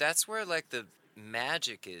 Yeah, dude, that's where like the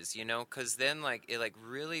magic is, because then like it like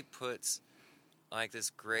really puts like this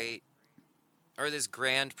grand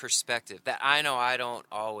perspective that I know I don't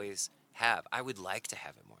always have. I would like to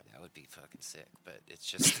have it more. That would be fucking sick, but it's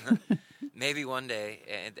just maybe one day,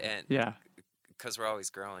 and yeah, because we're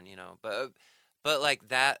always growing, but like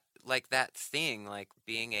that thing, like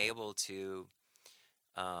being able to,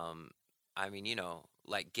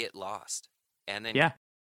 like get lost, and then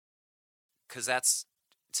because that's,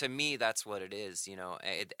 to me, that's what it is,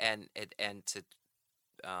 and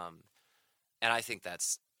I think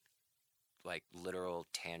that's like literal,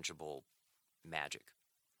 tangible magic.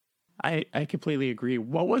 I completely agree.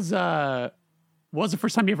 What was the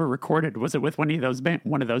first time you ever recorded? Was it with one of those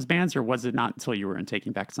bands, or was it not until you were in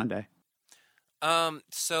Taking Back Sunday?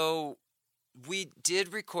 So we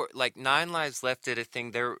did record, like, Nine Lives Left did a thing.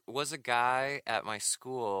 There was a guy at my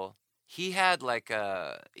school. He had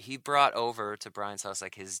he brought over to Brian's house,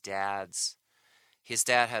 like his dad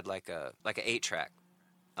had like an 8-track.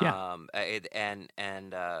 Yeah.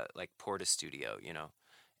 And like Porta Studio,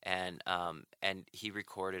 and he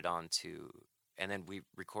recorded and then we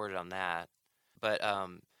recorded on that. But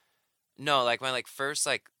no, like my first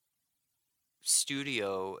like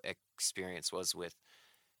studio experience was with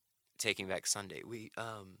Taking Back Sunday.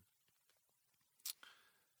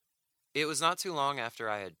 It was not too long after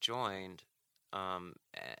I had joined,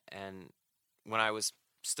 and when I was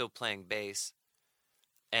still playing bass,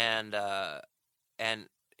 and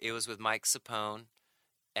it was with Mike Sapone,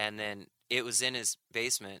 and then it was in his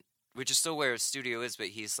basement, which is still where his studio is, but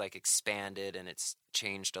he's like expanded and it's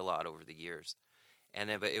changed a lot over the years. And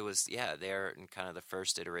then, but it was, there in kind of the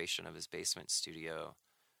first iteration of his basement studio.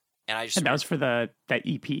 And that was for that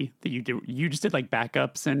EP that you do. You just did like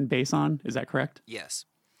backups and bass on. Is that correct? Yes.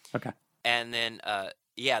 Okay. And then,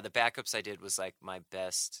 the backups I did was like my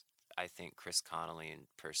best, I think, Chris Connolly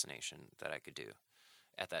impersonation that I could do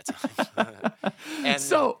at that time. And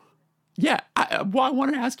so, I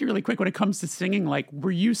wanted to ask you really quick, when it comes to singing, like,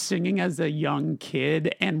 were you singing as a young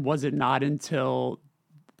kid, and was it not until,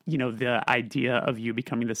 the idea of you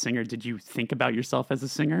becoming the singer, did you think about yourself as a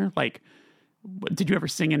singer? Like, did you ever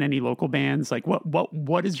sing in any local bands? Like,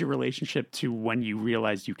 what is your relationship to when you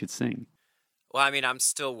realized you could sing? Well, I mean, I'm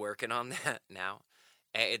still working on that now,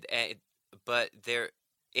 but there,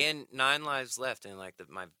 in Nine Lives Left, in like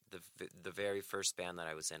the very first band that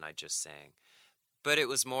I was in, I just sang. But it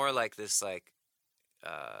was more like this, like...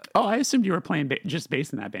 I assumed you were playing just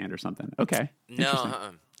bass in that band or something. Okay.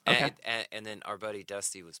 No, Okay. And then our buddy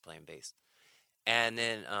Dusty was playing bass. And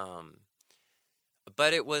then,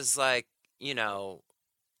 but it was like,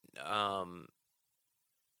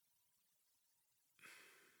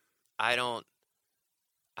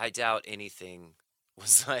 I doubt anything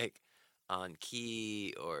was like on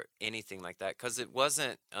key or anything like that. 'Cause it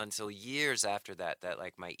wasn't until years after that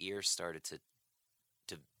like my ears started to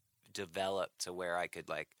develop to where I could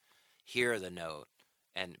like hear the note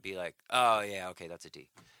and be like, oh yeah, okay, that's a D.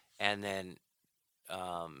 And then,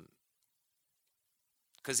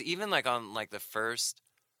 'cause even like on like the first,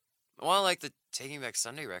 like the Taking Back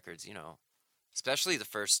Sunday records, especially the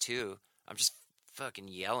first two, I'm just fucking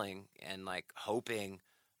yelling and like hoping,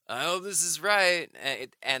 oh, this is right.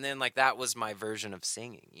 And then like that was my version of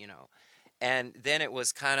singing, and then it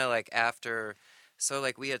was kind of like after. So,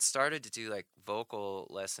 like, we had started to do, like, vocal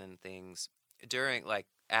lesson things during, like,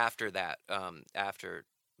 after that, after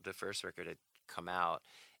the first record had come out.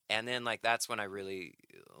 And then, like, that's when I really,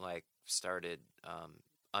 like, started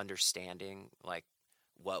understanding, like,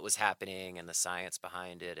 what was happening and the science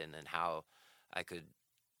behind it, and then how I could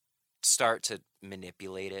start to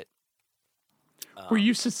manipulate it. Were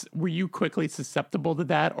you quickly susceptible to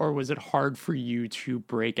that, or was it hard for you to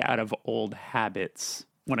break out of old habits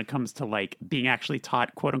when it comes to like being actually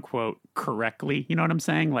taught, quote unquote, correctly? You know what I'm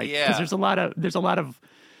saying? Like, because there's a lot of,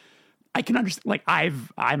 I can understand, like I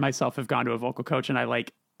myself have gone to a vocal coach, and I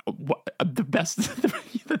like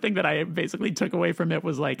the thing that I basically took away from it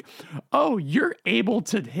was like, oh, you're able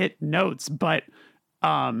to hit notes, but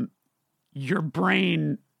your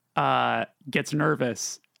brain gets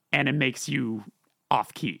nervous and it makes you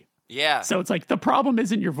off key. Yeah. So it's like the problem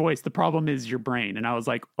isn't your voice, the problem is your brain. And I was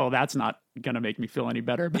like, oh, that's not gonna make me feel any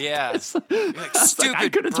better about Yeah. this. You're like, I was like, I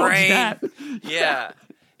stupid could have told you brain. that. Yeah.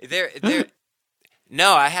 There.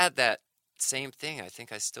 No, I had that same thing. I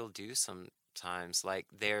think I still do sometimes. Like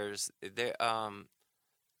I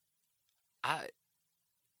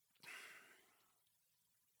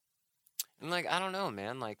I'm like, I don't know,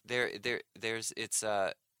 man. Like there's it's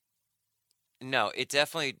no, it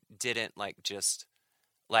definitely didn't like just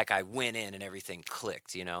like I went in and everything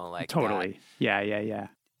clicked, like that. Totally. Yeah.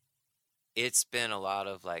 It's been a lot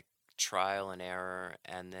of like trial and error,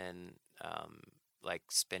 and then like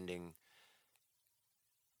spending,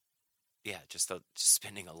 yeah, just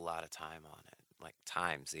spending a lot of time on it. Like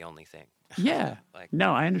time's the only thing. Yeah. Like,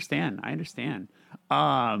 No, I understand.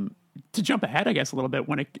 To jump ahead, I guess, a little bit,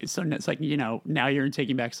 so it's like, now you're in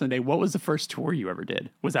Taking Back Sunday. What was the first tour you ever did?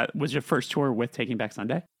 Was your first tour with Taking Back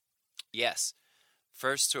Sunday? yes,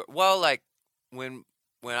 first tour. Well, like when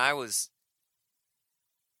when I was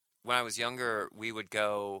younger, we would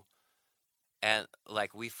go and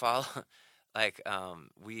like we follow like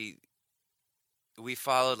we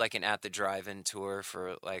followed like an at the drive-in tour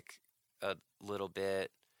for like a little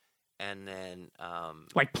bit, and then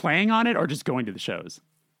Like playing on it or just going to the shows?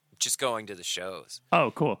 just going to the shows.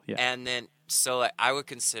 Oh, cool. Yeah. And then so like I would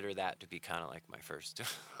consider that to be kind of like my first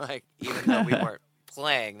like even though we weren't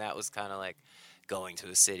playing, that was kind of like going to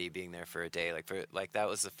the city, being there for a day, like that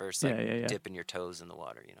was the first like Yeah. dipping your toes in the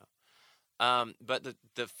water. But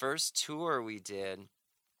the first tour we did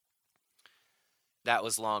that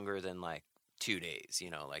was longer than like 2 days,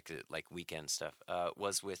 like weekend stuff,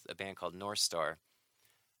 was with a band called North Star.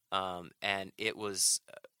 And it was,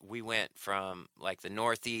 we went from like the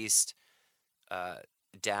Northeast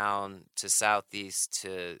down to Southeast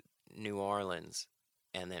to New Orleans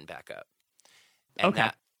and then back up. And Okay.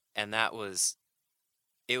 that was,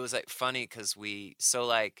 it was like funny because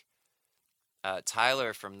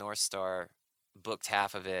Tyler from North Star booked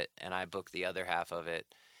half of it and I booked the other half of it.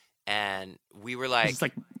 And we were like, It's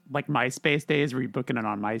like MySpace days. Were you booking it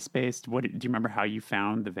on MySpace? Do you remember how you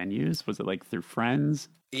found the venues? Was it like through friends?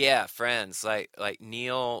 yeah, friends like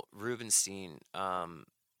Neil Rubenstein.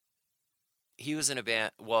 He was in a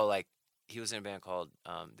band. Well, like he was in a band called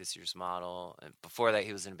This Year's Model, and before that,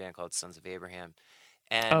 he was in a band called Sons of Abraham.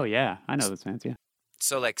 And Oh yeah, I know those bands. Yeah.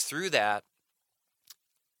 so like through that,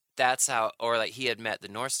 that's how, or like he had met the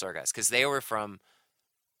North Star guys because they were from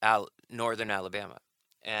northern Alabama,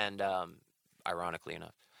 and ironically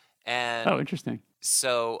enough, and Oh, interesting.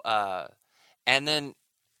 so and then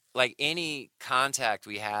like any contact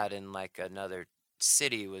we had in like another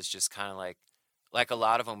city was just kind of like a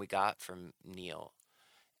lot of them we got from Neil,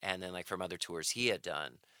 and then like from other tours he had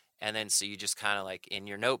done, and then so you just kind of like in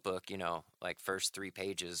your notebook, like first 3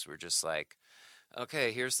 pages were just like,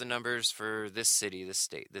 okay, here's the numbers for this city, this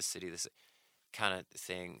state, this city, this kind of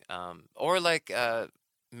thing, or like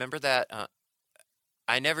remember that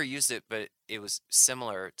I never used it, but it was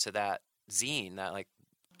similar to that zine, that like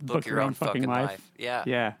book your own fucking life. Yeah.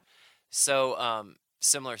 Yeah. So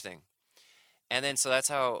similar thing. And then so that's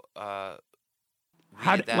how we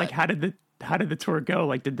How did did, that. how did the tour go?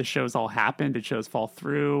 Like, did the shows all happen? Did shows fall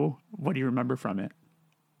through? What do you remember from it?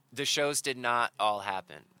 The shows did not all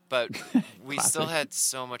happen, but we still Classic. had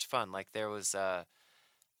so much fun. Like there was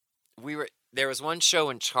there was one show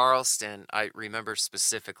in Charleston I remember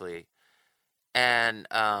specifically, and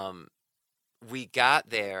we got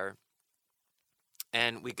there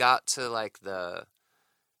and we got to like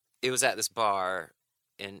it was at this bar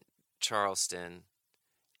in Charleston,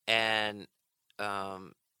 and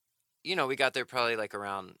we got there probably like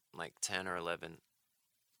around like 10 or 11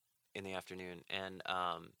 in the afternoon,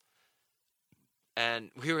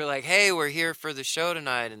 and we were like, hey, we're here for the show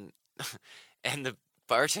tonight, and and the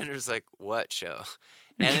bartender's like, what show?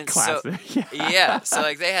 And then Classic. yeah, so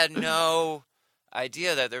like they had no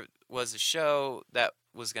idea that there was a show that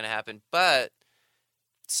was going to happen, but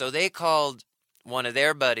so they called one of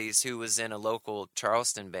their buddies who was in a local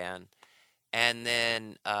Charleston band, and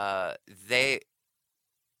then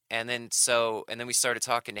and then we started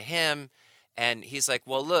talking to him, and he's like,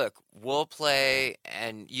 well, look, we'll play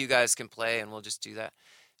and you guys can play and we'll just do that.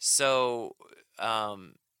 So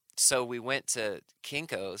so we went to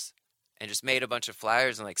Kinko's and just made a bunch of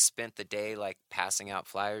flyers and like spent the day like passing out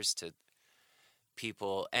flyers to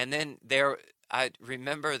people. And then I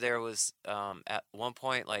remember there was at one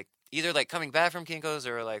point, like either like coming back from Kinko's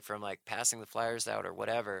or like from like passing the flyers out or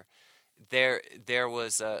whatever, there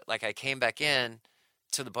was like I came back in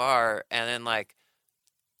to the bar, and then like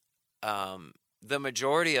the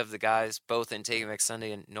majority of the guys both in Taking Back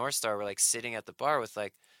Sunday and North Star were like sitting at the bar with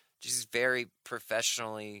like just very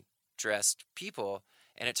professionally dressed people.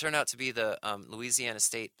 And it turned out to be the Louisiana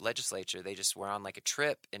State Legislature. They just were on like a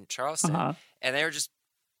trip in Charleston, and they were just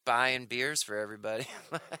buying beers for everybody.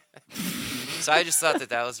 So I just thought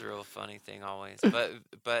that was a real funny thing always.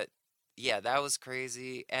 But yeah, that was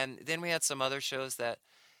crazy. And then we had some other shows that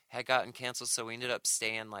had gotten canceled, so we ended up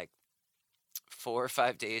staying like 4 or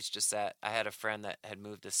 5 days. I had a friend that had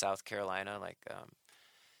moved to South Carolina,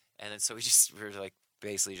 and then so we were like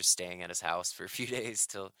basically just staying at his house for a few days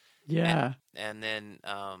till. Yeah. And then,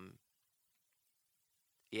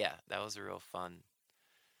 yeah, that was a real fun.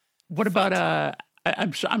 What about,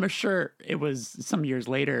 I'm sure it was some years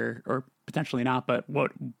later or potentially not, but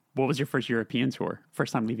what was your first European tour?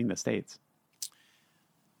 First time leaving the States?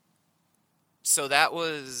 So that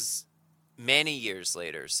was many years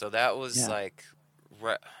later. So that was like,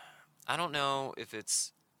 I don't know if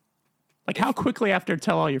it's. Like how quickly after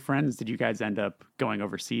Tell All Your Friends did you guys end up going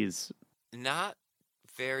overseas? Not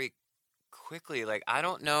very quickly. Like, I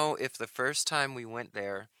don't know if the first time we went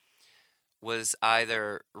there was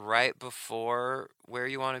either right before Where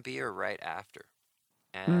You Want to Be or right after.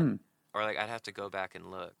 And or like I'd have to go back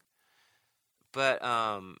and look. But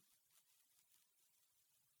I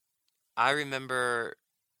remember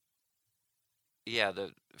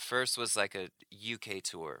the first was like a UK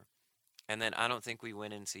tour. And then I don't think we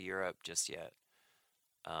went into Europe just yet.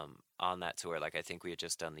 On that tour. Like I think we had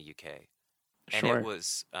just done the UK. And Sure. it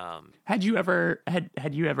was. Had you ever had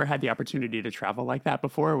the opportunity to travel like that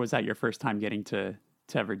before, or was that your first time getting to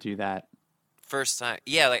ever do that? First time,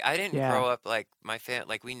 yeah. Like I didn't grow up like my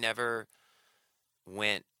like we never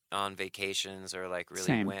went on vacations or like really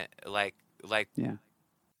Same. went like Yeah.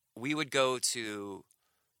 we would go to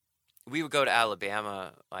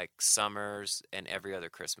Alabama like summers and every other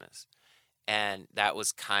Christmas, and that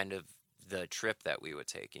was kind of the trip that we would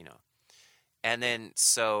take, and then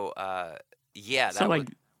so.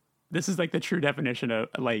 This is like the true definition of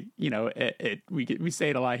like, we say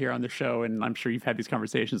it a lot here on the show, and I'm sure you've had these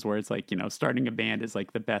conversations where it's like, starting a band is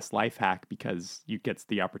like the best life hack because you get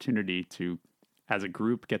the opportunity to, as a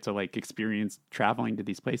group, get to like experience traveling to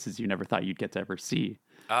these places you never thought you'd get to ever see.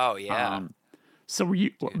 Oh yeah. So do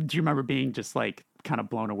you remember being just like kind of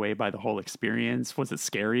blown away by the whole experience? Was it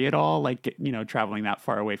scary at all? Like, traveling that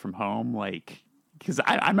far away from home, like. Because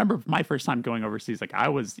I remember my first time going overseas, like I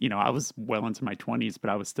was well into my 20s,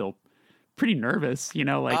 but I was still pretty nervous,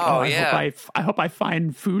 like, I hope I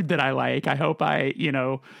find food that I like. I hope I,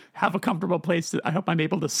 have a comfortable place. I hope I'm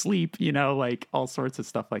able to sleep, like all sorts of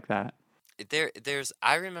stuff like that.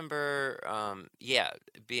 I remember,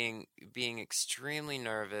 being extremely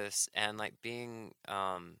nervous and like being,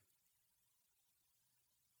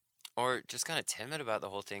 or just kind of timid about the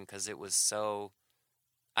whole thing because it was so.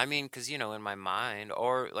 I mean, because, in my mind,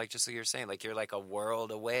 or like just like you're saying, like you're like a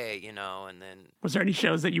world away, and then. Was there any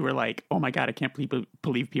shows that you were like, oh my God, I can't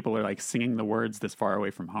believe people are like singing the words this far away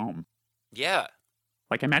from home? Yeah.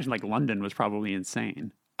 Like, I imagine like London was probably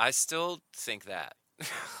insane. I still think that.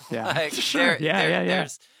 Yeah. Like, sure.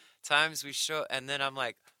 There's times we show, and then I'm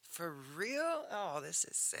like, for real? Oh, this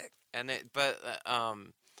is sick. And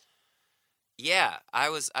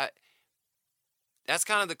that's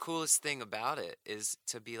kind of the coolest thing about it is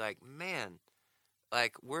to be like, man,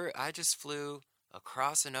 like I just flew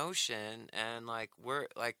across an ocean and like we're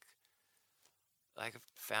like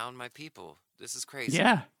found my people. This is crazy.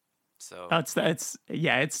 Yeah. So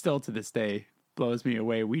it's still to this day blows me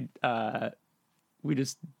away. We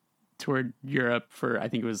just toured Europe for I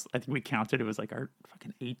think we counted it was like our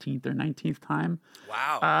fucking 18th or 19th time.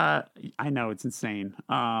 Wow. I know, it's insane.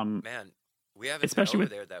 Man, we haven't been over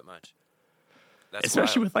there that much. That's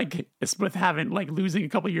especially wild. with having like losing a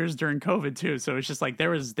couple years during COVID too. So it's just like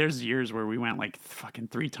there's years where we went like fucking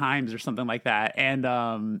 3 times or something like that. And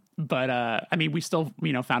I mean, we still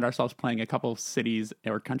found ourselves playing a couple cities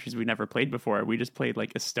or countries we never played before. We just played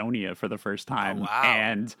like Estonia for the first time. Oh,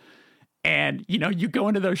 wow. And you go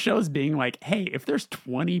into those shows being like, hey, if there's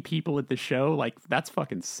 20 people at the show, like that's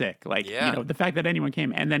fucking sick. Like, the fact that anyone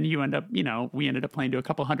came, and then we ended up playing to a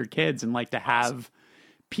couple hundred kids, and like to have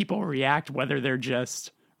people react, whether they're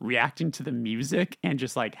just reacting to the music and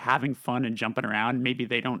just like having fun and jumping around. Maybe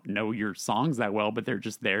they don't know your songs that well, but they're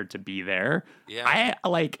just there to be there. Yeah.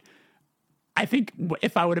 I think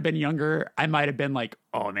if I would have been younger, I might have been like,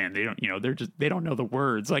 oh man, they don't, they don't know the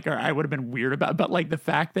words. Like, or I would have been weird about it. But like the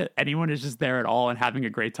fact that anyone is just there at all and having a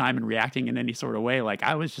great time and reacting in any sort of way, like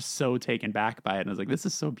I was just so taken back by it. And I was like, this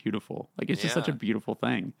is so beautiful. Like, it's just such a beautiful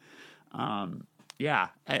thing.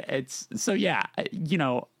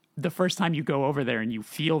 The first time you go over there and you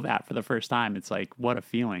feel that for the first time, it's like, what a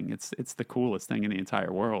feeling. It's the coolest thing in the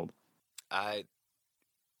entire world. I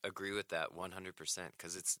agree with that 100%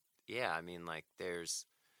 because yeah, I mean, like, there's,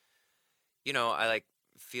 I like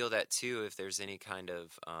feel that too. If there's any kind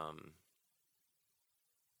of,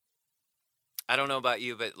 I don't know about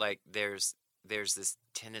you, but like, there's this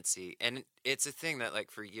tendency, and it's a thing that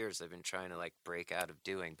like for years I've been trying to like break out of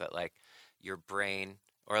doing, but like your brain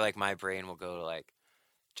or like my brain will go to like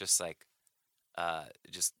just like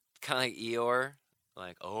just kind of like Eeyore,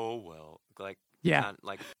 like, oh well, like Yeah.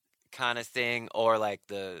 kind of thing, or like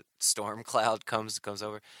the storm cloud comes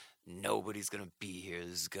over, nobody's gonna be here,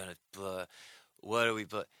 this is gonna what do we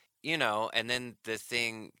put, and then the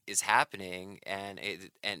thing is happening, and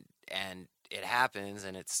it happens,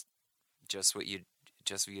 and it's just what you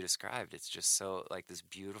described. It's just so like this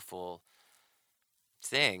beautiful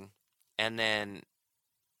thing, and then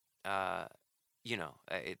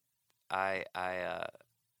it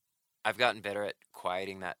I've gotten better at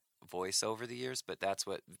quieting that voice over the years, but that's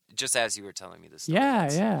what, just as you were telling me this story,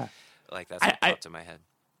 Yeah. like that's what popped in my head.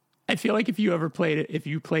 I feel like if you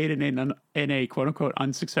played in a quote unquote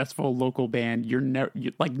unsuccessful local band,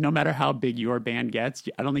 like no matter how big your band gets,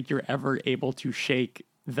 I don't think you're ever able to shake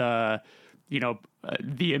the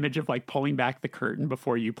image of like pulling back the curtain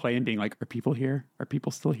before you play and being like, are people here? Are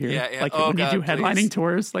people still here? Yeah. Like oh, when God, you do headlining please.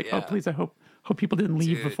 tours, like, yeah. oh please, I hope people didn't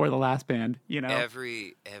leave Dude, before the last band.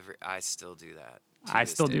 Every I still do that. I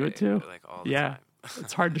still do it too. Like all the time.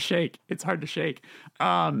 It's hard to shake. It's hard to shake.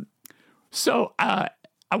 So I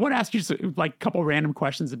want to ask you just like a couple random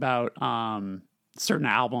questions about certain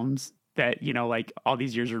albums that, like all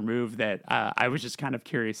these years removed that I was just kind of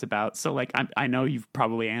curious about. So like, I know you've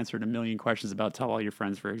probably answered a million questions about Tell All Your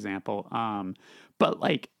Friends, for example. But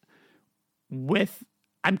like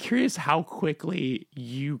I'm curious how quickly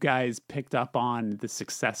you guys picked up on the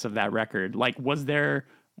success of that record. Like,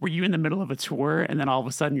 were you in the middle of a tour and then all of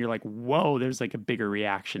a sudden you're like, whoa, there's like a bigger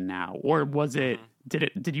reaction now? Or was it,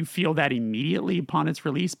 did you feel that immediately upon its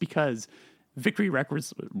release? Because Victory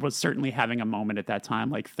Records was certainly having a moment at that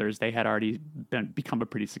time. Like Thursday had already become a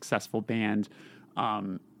pretty successful band.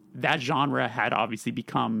 That genre had obviously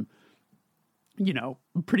become,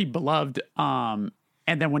 pretty beloved.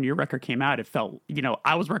 And then when your record came out, it felt,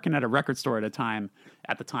 I was working at a record store at the time,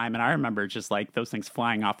 and I remember just like those things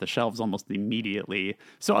flying off the shelves almost immediately.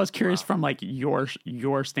 So I was curious from like your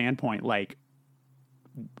standpoint, like,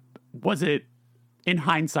 was it in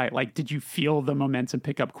hindsight, like, did you feel the momentum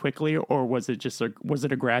pick up quickly, or was it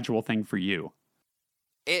a gradual thing for you?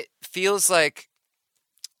 It feels like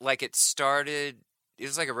it started. It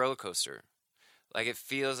was like a roller coaster. Like it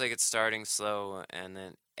feels like it's starting slow, and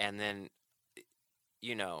then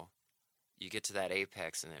you get to that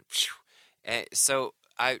apex, and then and so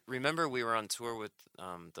I remember we were on tour with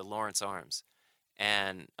the Lawrence Arms,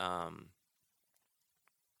 and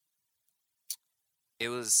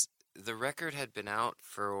the record had been out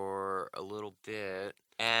for a little bit.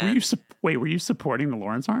 And were you supporting the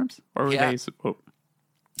Lawrence Arms, or were they? Oh,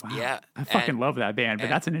 wow. Yeah, I fucking love that band, but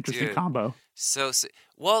that's an interesting combo. So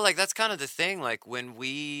well, like that's kind of the thing. Like when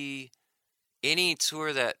any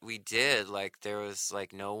tour that we did, like there was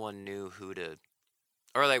like no one knew who to,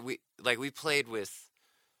 or like we played with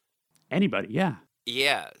anybody.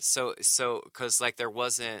 Yeah. So because like there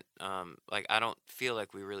wasn't like I don't feel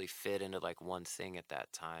like we really fit into like one thing at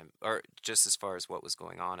that time, or just as far as what was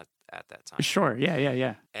going on at that time. Sure.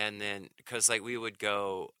 Yeah. And then because like we would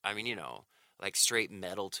go, I mean, like straight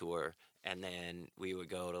metal tour, and then we would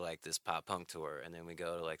go to like this pop punk tour, and then we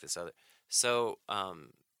go to like this other. So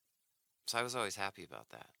I was always happy about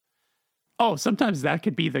that. Oh, sometimes that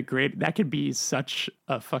could be such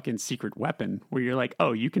a fucking secret weapon where you're like,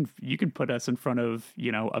 oh, you can put us in front of,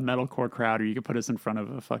 a metalcore crowd, or you could put us in front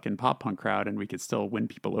of a fucking pop punk crowd, and we could still win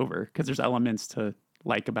people over because there's elements to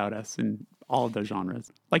like about us in all of those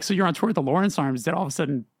genres. Like, so you're on tour with the Lawrence Arms. Did all of a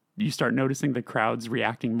sudden you start noticing the crowds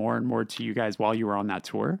reacting more and more to you guys while you were on that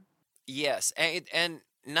tour? Yes, and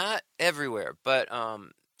not everywhere, but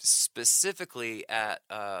specifically at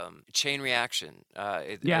Chain Reaction.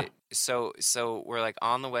 So we're like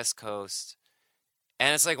on the West Coast,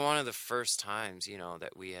 and it's like one of the first times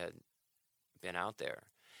that we had been out there,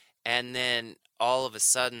 and then all of a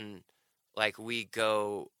sudden, like we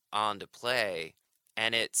go on to play,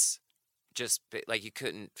 and it's just like you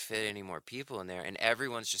couldn't fit any more people in there, and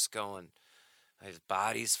everyone's just going, his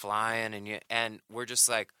bodies flying, and we're just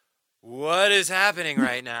like, what is happening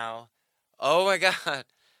right now? Oh my God.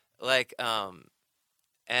 Like,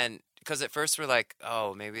 and because at first we're like,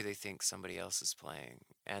 oh, maybe they think somebody else is playing.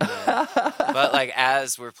 And then, but like,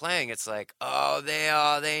 as we're playing, it's like, oh,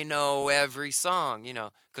 they know every song,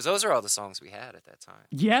 because those are all the songs we had at that time.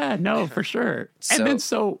 Yeah, no, for sure. And then,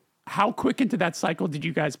 so how quick into that cycle did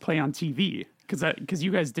you guys play on TV? Because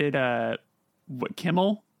you guys did,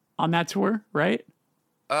 Kimmel on that tour, right?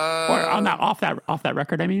 Or on Uh, that off that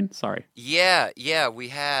record, I mean. Sorry. yeah, we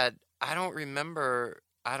had. I don't remember.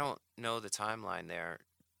 I don't know the timeline there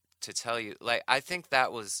to tell you. Like, I think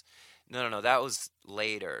that was, no, that was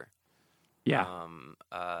later. Yeah.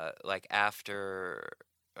 Like after,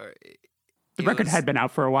 or The it record was. had been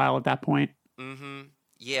out for a while at that point. Mm-hmm.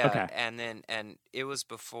 Yeah, Okay. and it was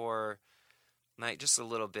before, like just a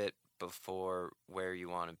little bit before Where You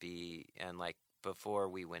Want to Be, and like before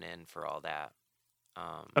we went in for all that.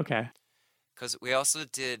 Um, Okay. because we also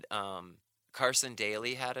did Carson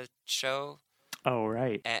Daly had a show Oh,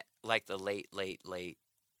 right. at like the late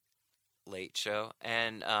show,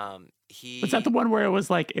 and Was that the he one where it was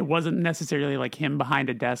like it wasn't necessarily like him behind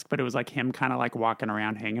a desk, but it was like him kind of like walking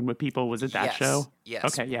around hanging with people? Was it that yes, show? yes,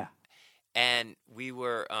 Okay, yeah. and we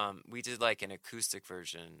did like an acoustic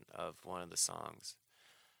version of one of the songs.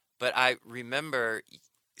 But I remember,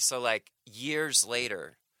 so like years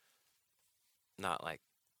later, not like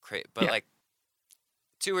but Yeah. like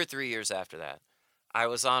 2 or 3 years after that, I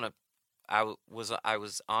was on a I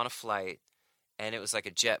was on a flight, and it was like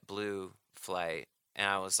a JetBlue flight, and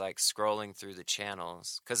I was like scrolling through the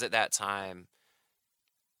channels because at that time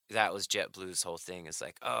that was JetBlue's whole thing. Is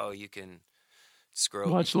like, oh, you can scroll,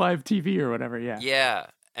 Watch live TV or whatever, yeah. yeah,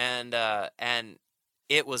 and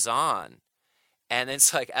it was on, and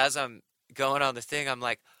it's like as I'm going on the thing, I'm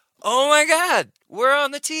like, oh my God, we're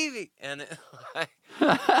on the TV, and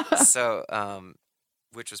so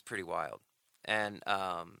which was pretty wild, and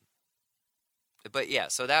but yeah,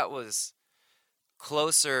 so that was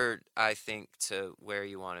closer, I think, to Where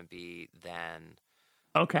You Want to Be than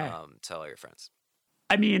Okay. Tell All Your Friends.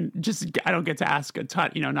 I mean, just I don't get to ask a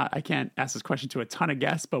ton, not I can't ask this question to a ton of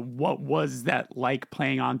guests, but what was that like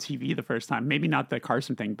playing on TV the first time? Maybe not the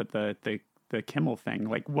Carson thing, but the Kimmel thing.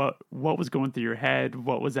 Like what was going through your head?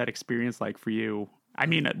 What was that experience like for you? I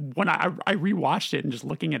mean, when I rewatched it and just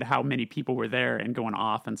looking at how many people were there and going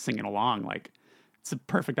off and singing along, like it's a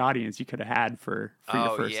perfect audience you could have had for your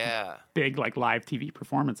Oh first yeah, big like live TV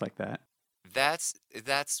performance like that. that's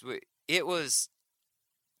what it was.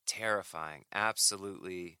 Terrifying,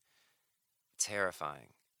 absolutely terrifying.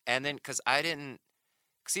 And then because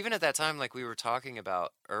even at that time, like we were talking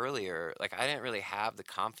about earlier, like I didn't really have the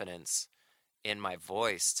confidence in my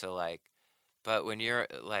voice to like, but when you're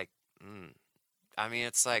like, I mean,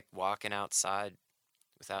 it's like walking outside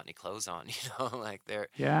without any clothes on, like there,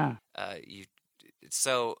 Yeah. you,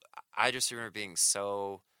 so I just remember being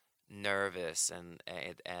so nervous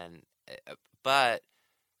but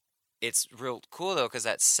it's real cool though, because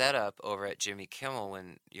that setup over at Jimmy Kimmel,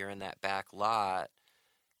 when you're in that back lot,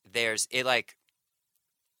 there's it like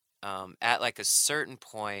at like a certain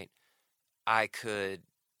point,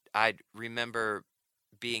 I'd remember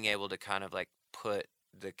being able to kind of like put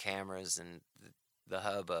the cameras and the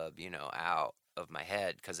hubbub, out of my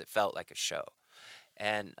head because it felt like a show.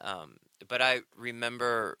 And but I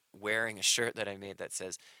remember wearing a shirt that I made that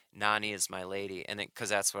says "Nani is my lady," and because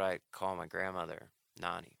that's what I call my grandmother,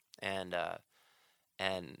 Nani. And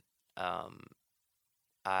um,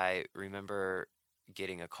 I remember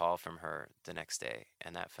getting a call from her the next day,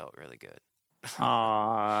 and that felt really good.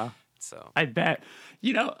 Ah. So I bet.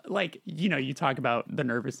 You talk about the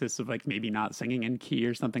nervousness of like maybe not singing in key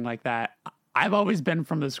or something like that. I've always been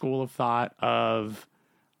from the school of thought of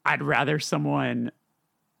I'd rather someone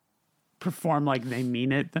perform like they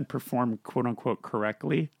mean it than perform quote unquote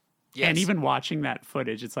correctly. And yes, even watching that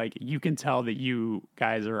footage, it's like you can tell that you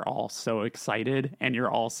guys are all so excited and you're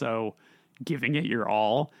also giving it your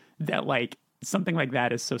all that like something like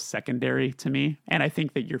that is so secondary to me. And I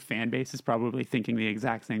think that your fan base is probably thinking the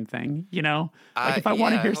exact same thing, Like if I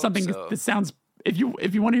want to yeah, I hear hope something so. that sounds if you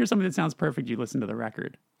want to hear something that sounds perfect, you listen to the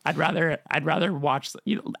record. I'd rather watch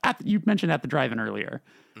you mentioned at the drive-in earlier.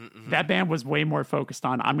 Mm-hmm. That band was way more focused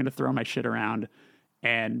on I'm going to throw my shit around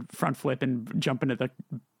and front flip and jump into the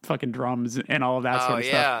fucking drums and all of that Oh sort of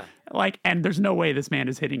stuff. yeah, Like, and there's no way this man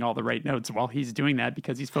is hitting all the right notes while he's doing that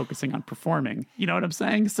because he's focusing on performing. You know what I'm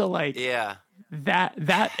saying? So like yeah, that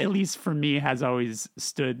at least for me has always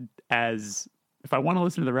stood as if I want to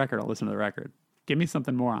listen to the record, I'll listen to the record. Give me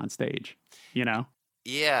something more on stage, you know?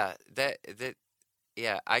 yeah. That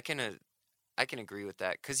yeah. I can agree with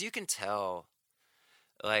that because you can tell,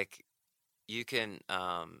 like, you can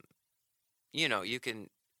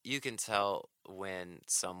you can tell when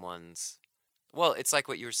someone's, well, it's like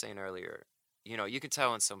what you were saying earlier. You can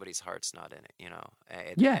tell when somebody's heart's not in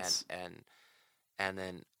it, Yes. and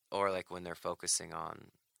then, or like when they're focusing on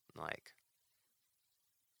like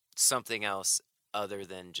something else other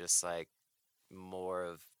than just like more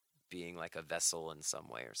of being like a vessel in some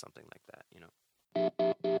way or something like that.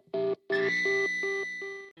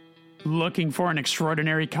 Looking for an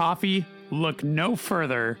extraordinary coffee? Look no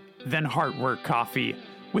further than Heartwork Coffee.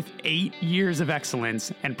 With 8 years of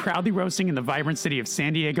excellence and proudly roasting in the vibrant city of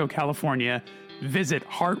San Diego, California, visit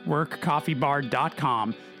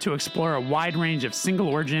heartworkcoffeebar.com to explore a wide range of single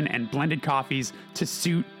origin and blended coffees to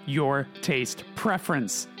suit your taste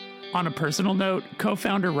preference. On a personal note,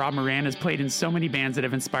 co-founder Rob Moran has played in so many bands that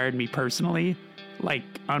have inspired me personally, like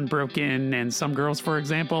Unbroken and Some Girls, for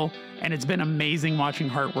example, and it's been amazing watching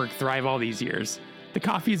Heartwork thrive all these years. The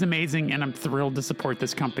coffee is amazing, and I'm thrilled to support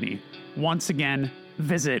this company. Once again,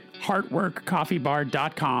 visit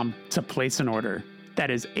heartworkcoffeebar.com to place an order. That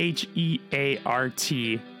is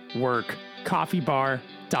HEART work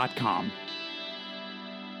coffeebar.com.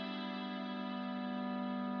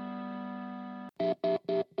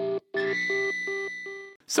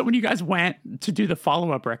 So when you guys went to do the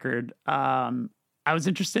follow-up record, I was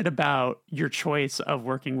interested about your choice of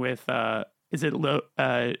working with, is it Lou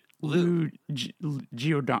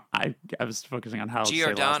Giordano? I was focusing on how to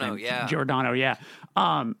say last name. Yeah. Giordano, yeah.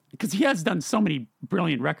 Because he has done so many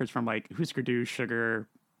brilliant records from like Husker Du, Sugar,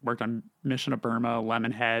 worked on Mission of Burma,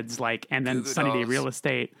 Lemonheads, like, and then Goo Goo Sunny Day Dolls. Real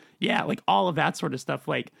Estate. Yeah, like all of that sort of stuff.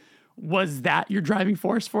 Like, was that your driving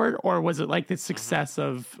force for it, or was it like the success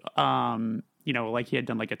of, you know, like he had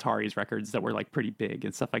done like Atari's records that were like pretty big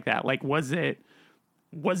and stuff like that? Like, was it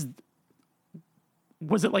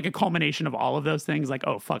like a culmination of all of those things? Like,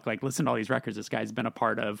 oh fuck, like listen to all these records this guy's been a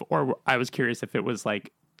part of, or I was curious if it was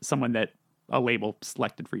like someone that a label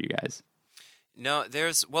selected for you guys. No,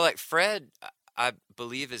 like Fred, I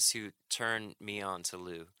believe, is who turned me on to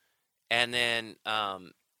Lou. And then,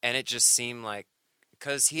 and it just seemed like,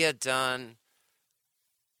 because he had done,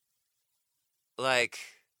 like,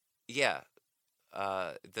 yeah,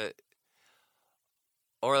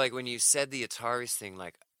 or like when you said the Ataris thing,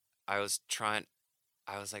 like, I was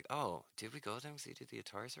like, oh, did we go with him because he did the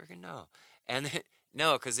Ataris record? No. And then,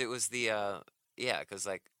 no, because it was because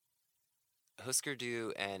like, Husker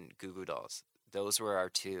Du and Goo Goo Dolls, those were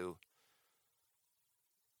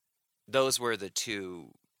the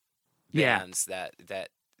two bands that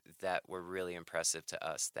were really impressive to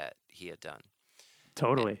us that he had done.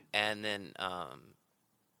 Totally. And then,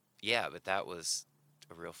 but that was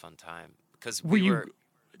a real fun time because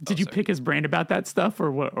Did you pick his brain about that stuff,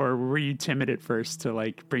 or what? Or were you timid at first to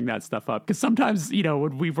like bring that stuff up? Because sometimes, you know,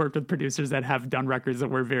 when we've worked with producers that have done records that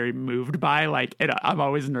we're very moved by, like, I'm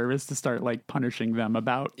always nervous to start like punishing them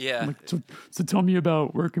about. Yeah. Like, so tell me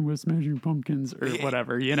about working with Smashing Pumpkins or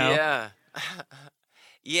whatever, you know? Yeah.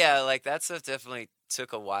 Yeah, like that stuff definitely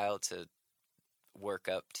took a while to work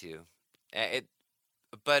up to.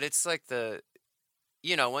 But it's like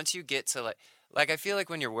once you get to like I feel like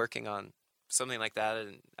when you're working on something like that,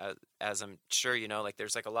 and as I'm sure you know, like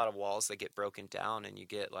there's like a lot of walls that get broken down, and you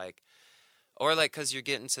get like, or like because you're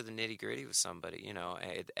getting to the nitty gritty with somebody, you know,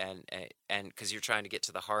 and because you're trying to get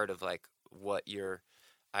to the heart of like what you're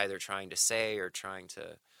either trying to say or trying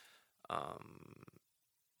to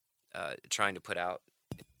put out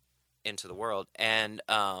into the world, and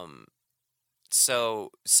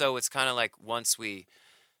so it's kind of like once we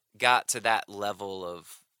got to that level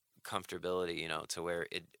of comfortability, you know, to where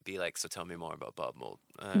it'd be like, so tell me more about Bob Mould.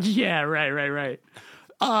 Yeah, right.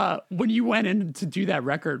 When you went in to do that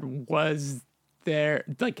record, was there,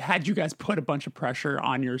 like, had you guys put a bunch of pressure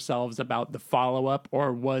on yourselves about the follow-up,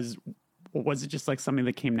 or was it just like something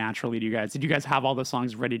that came naturally to you guys? Did you guys have all the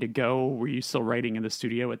songs ready to go? Were you still writing in the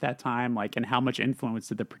studio at that time? Like, and how much influence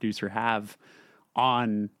did the producer have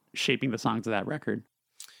on shaping the songs of that record?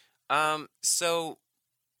 So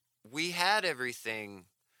we had everything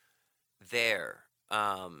there,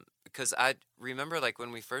 because I remember like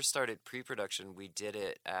when we first started pre-production, we did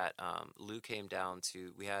it at Lou came down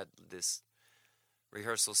to, we had this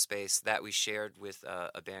rehearsal space that we shared with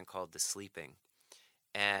a band called The Sleeping,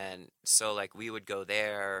 and so like we would go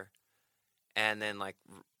there and then like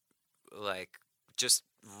just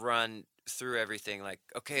run through everything, like,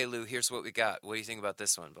 okay, Lou, here's what we got, what do you think about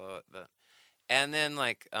this one, blah, blah, blah. And then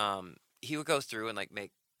like he would go through and like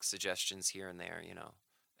make suggestions here and there, you know,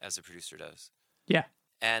 as a producer does. Yeah.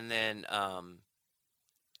 And then, but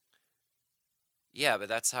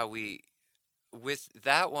that's how we, with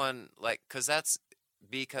that one, like,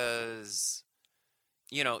 because,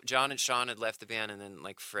 you know, John and Sean had left the band, and then,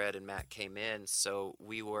 like, Fred and Matt came in, so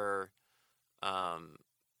we were,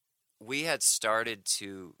 we had started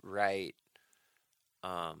to write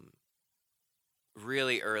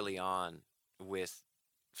really early on with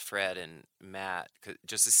Fred and Matt,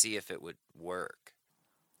 just to see if it would work.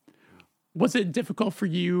 Was it difficult for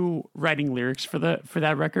you writing lyrics for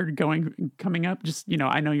that record coming up? Just, you know,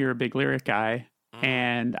 I know you're a big lyric guy.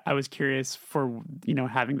 And I was curious for,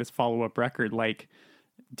 having this follow-up record, like,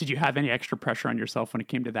 did you have any extra pressure on yourself when it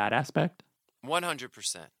came to that aspect?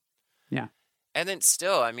 100%. Yeah. And then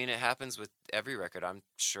still, I mean, it happens with every record. I'm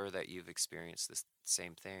sure that you've experienced this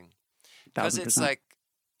same thing. Because it's 1,000%. like,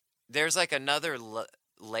 there's like another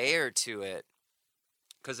layer to it.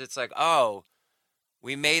 Because it's like, oh,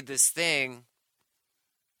 we made this thing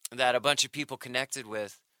that a bunch of people connected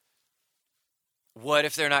with. What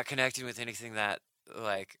if they're not connecting with anything that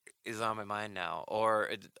like is on my mind now, or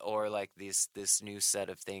like this new set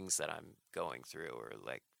of things that I'm going through, or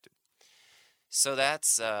like, so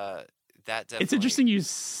that's that definitely. It's interesting you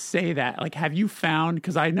say that. Like, have you found,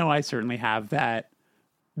 because I know I certainly have, that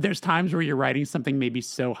there's times where you're writing something maybe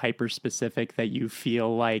so hyper specific that you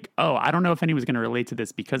feel like, oh, I don't know if anyone's going to relate to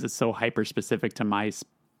this because it's so hyper specific to my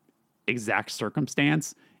exact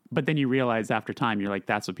circumstance. But then you realize after time, you're like,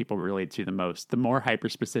 that's what people relate to the most. The more hyper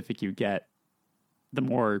specific you get, the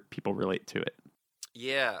more people relate to it.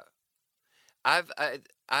 Yeah, I've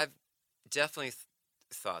definitely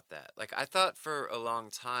thought that. Like, I thought for a long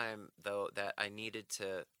time though that I needed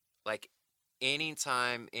to, like,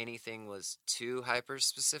 anytime anything was too hyper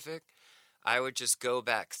specific, I would just go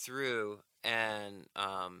back through and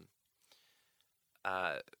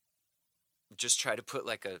just try to put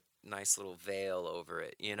like a nice little veil over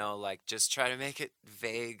it, like just try to make it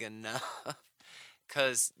vague enough.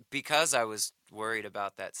 because I was worried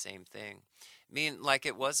about that same thing. I mean, like,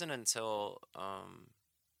 it wasn't until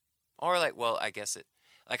or like, well, I guess it,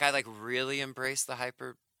 like, I like really embraced the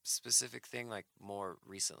hyper specific thing like more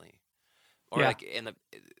recently, or like in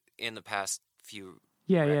the past few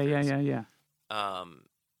records. Yeah.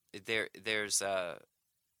 There's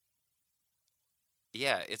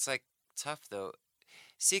yeah, it's like tough though.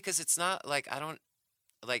 See, because it's not like I don't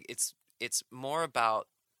like it's more about,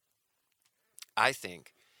 I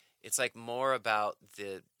think it's like more about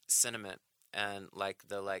the sentiment and like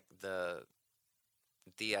the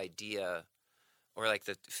idea, or like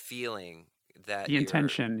the feeling that The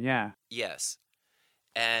intention, yeah. Yes.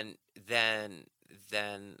 And then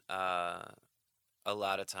a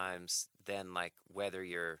lot of times then, like, whether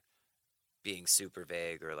you're being super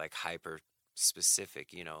vague or like hyper specific,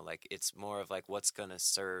 like, it's more of like what's going to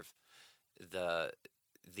serve the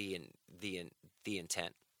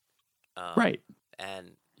intent. Right.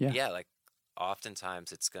 And Yeah. like,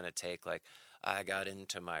 oftentimes it's going to take like, I got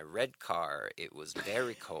into my red car, it was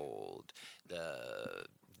very cold,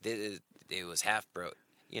 it was half broke,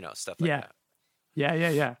 stuff like that.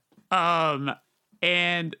 Yeah.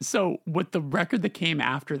 And so with the record that came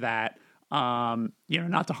after that,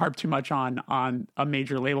 not to harp too much on a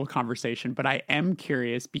major label conversation, but I am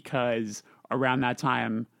curious because around that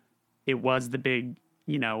time it was the big,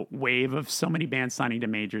 wave of so many bands signing to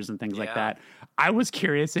majors and things like that. I was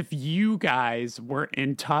curious if you guys were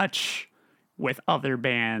in touch with other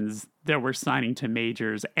bands that were signing to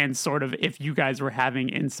majors, and sort of if you guys were having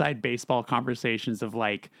inside baseball conversations of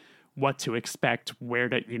like what to expect, where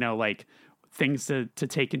to, like things to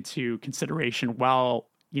take into consideration while,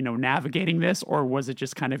 navigating this, or was it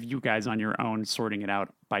just kind of you guys on your own sorting it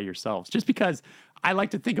out by yourselves? Just because I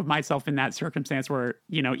like to think of myself in that circumstance where,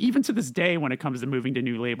 even to this day, when it comes to moving to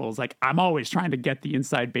new labels, like I'm always trying to get the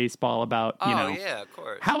inside baseball about, yeah, of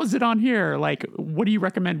course. How is it on here? Like, what do you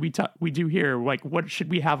recommend we do here? Like, what should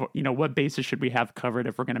we have, what bases should we have covered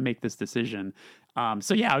if we're going to make this decision?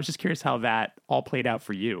 So yeah, I was just curious how that all played out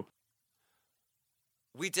for you.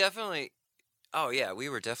 We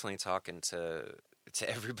were definitely talking to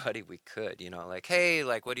everybody we could, like, hey,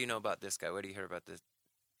 like, what do you know about this guy? What do you hear about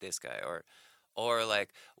this guy? Or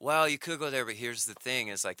like, well, you could go there, but here's the thing: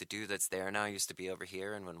 is like the dude that's there now used to be over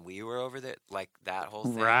here, and when we were over there, like that whole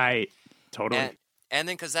thing, right? Totally. And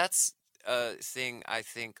then because that's a thing I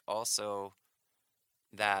think also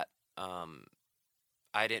that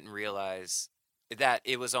I didn't realize that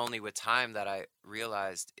it was only with time that I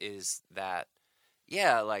realized is that,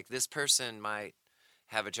 yeah, like this person might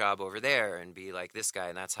have a job over there and be like this guy,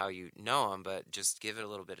 and that's how you know him, but just give it a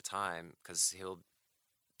little bit of time because he'll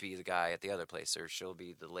be the guy at the other place, or she'll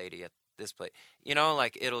be the lady at this place,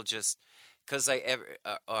 like it'll just, because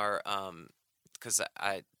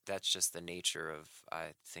that's just the nature of, I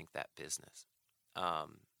think, that business,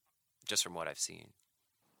 just from what I've seen.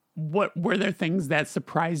 What were there things that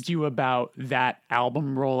surprised you about that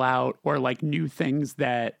album rollout, or like new things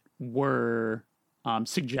that were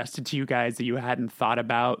suggested to you guys that you hadn't thought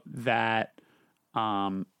about that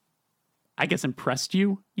I guess impressed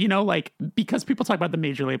you, like, because people talk about the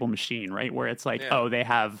major label machine, right? Where it's like, oh, they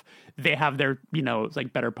have their, it's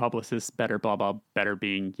like better publicists, better blah, blah, better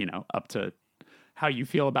being, up to how you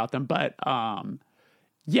feel about them. But,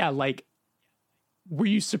 yeah, like Were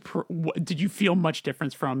you did you feel much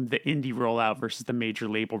difference from the indie rollout versus the major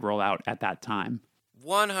label rollout at that time?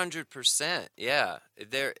 100%. Yeah.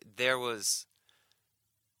 There was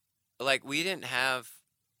like we didn't have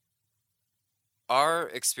our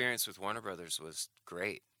experience with Warner Brothers was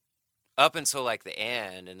great up until like the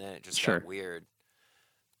end, and then it just Sure. got weird.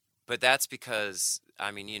 But that's because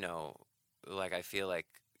I mean, like I feel like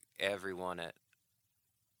everyone at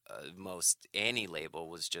most any label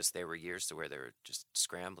was just there were years to where they were just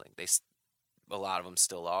scrambling. A lot of them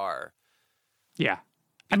still are Yeah.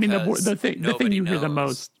 I mean, because the thing nobody you hear the knows.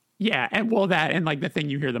 most, yeah, and well, that and like the thing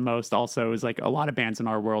you hear the most also is like a lot of bands in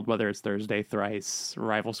our world, whether it's Thursday, Thrice,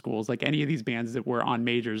 Rival Schools, like any of these bands that were on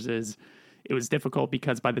majors, is it was difficult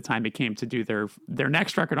because by the time it came to do their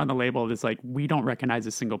next record on the label, it's like we don't recognize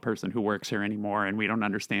a single person who works here anymore, and we don't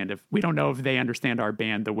know if they understand our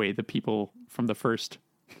band the way the people from the first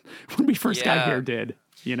when we first got here Yeah, did,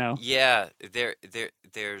 you know? yeah.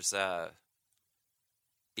 There's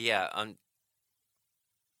yeah,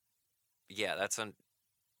 yeah.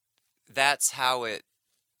 That's how it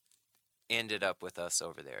ended up with us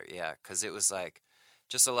over there. Yeah, because it was like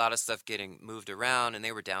just a lot of stuff getting moved around, and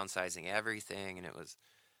they were downsizing everything, and it was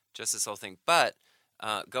just this whole thing. But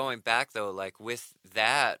going back though, like with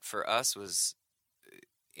that for us was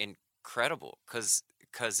incredible because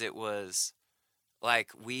it was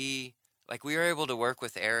like we were able to work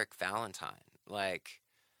with Eric Valentine. Like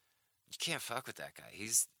you can't fuck with that guy.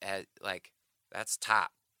 He's at like that's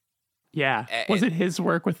top. Yeah. Was And, it his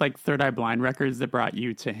work with like Third Eye Blind Records that brought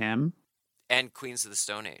you to him? and Queens of the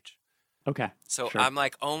Stone Age. Okay. So Sure. I'm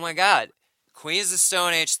like, oh my god, Queens of the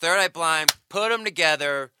Stone Age, Third Eye Blind, put them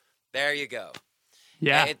together. There you go.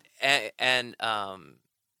 Yeah. And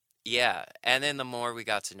yeah, and then the more we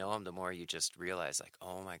got to know him, the more you just realize like,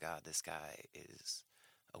 oh my god, this guy is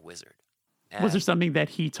a wizard. Was there And something that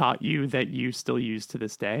he taught you that you still use to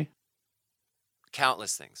this day?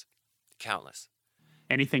 countless things, countless.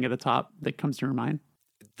 Anything at the top that comes to your mind?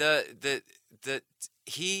 The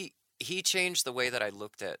he changed the way that I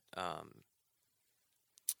looked at uh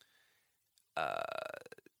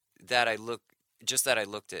that I look that I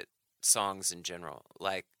looked at songs in general,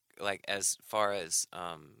 like as far as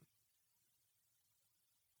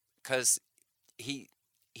because he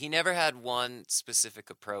he never had one specific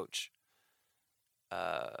approach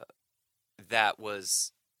uh that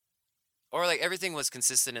was or like everything was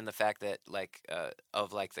consistent in the fact that like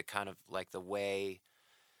of like the kind of like the way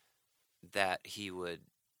that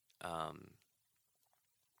um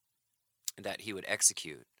he would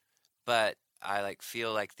execute, but I like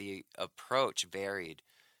feel like the approach varied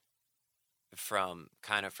from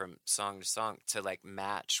song to song to like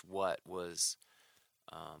match what was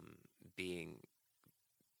um being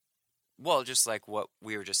well, just like what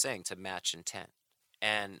we were just saying, to match intent.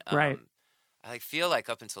 And Right. I feel like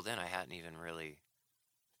up until then I hadn't even really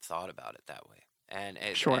thought about it that way. And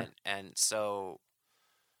Sure. and so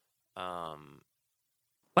um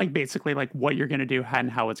Like basically like what you're going to do and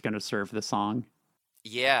how it's going to serve the song.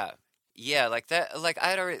 yeah. Yeah, like that like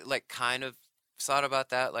I'd already like kind of thought about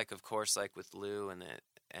that, like of course like with Lou and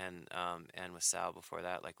with Sal before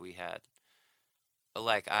that, like we had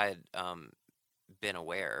like I'd been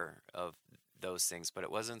aware of those things, but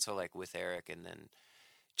it wasn't until like with Eric, and then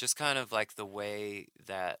just kind of like the way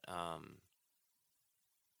that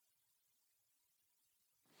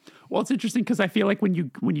Well, it's interesting because I feel like when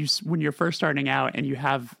you're first starting out and you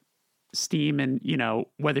have steam and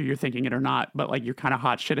whether you're thinking it or not, but like you're kind of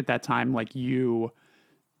hot shit at that time, like you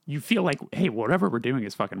feel like, hey, whatever we're doing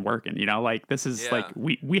is fucking working, like this is like yeah.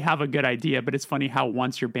 we have a good idea. But it's funny how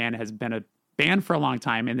once your band has been a band for a long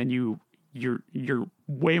time, and then you're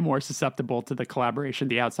way more susceptible to the collaboration,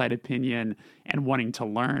 the outside opinion, and wanting to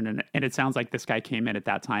learn. And it sounds like this guy came in at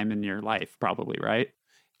that time in your life, probably, right?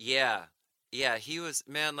 Yeah. Yeah, he was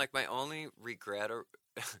man, like my only regret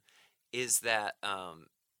is that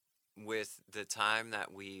with the time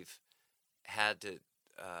that we've had to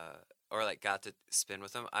or like got to spend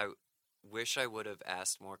with him, I wish I would have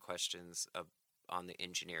asked more questions on the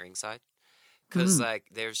engineering side, cuz Mm, like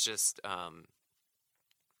there's just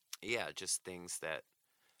yeah, just things that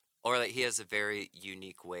or like he has a very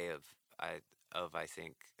unique way I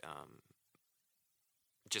think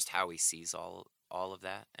just how he sees all of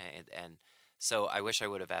that, and so I wish I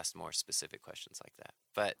would have asked more specific questions like that.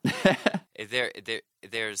 But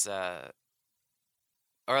there's or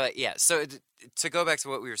like yeah. So to go back to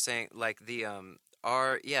what we were saying, like the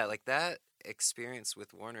our yeah, like that experience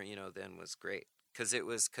with Warner, then was great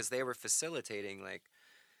because they were facilitating like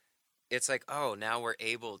it's like, oh, now we're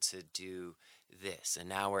able to do this, and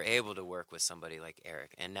now we're able to work with somebody like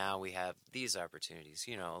Eric, and now we have these opportunities,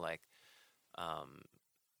 like Um,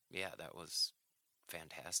 yeah, that was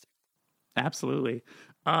fantastic. Absolutely.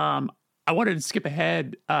 I wanted to skip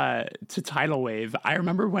ahead to Tidal Wave. I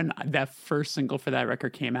remember when that first single for that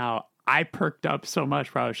record came out, I perked up so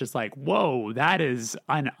much where I was just like, whoa, that is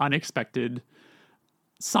an unexpected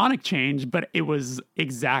sonic change, but it was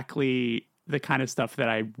exactly the kind of stuff that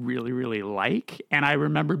I really, really like. And I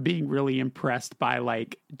remember being really impressed by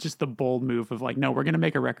like just the bold move of like, no, we're going to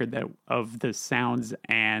make a record that of the sounds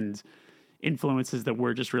and influences that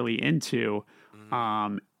we're just really into. Mm-hmm.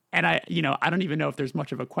 Um, and I don't even know if there's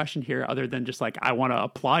much of a question here other than just like, I want to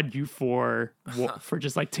applaud you for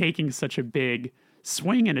just like taking such a big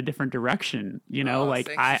swing in a different direction, Oh, like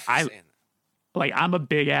thank you for saying like I'm a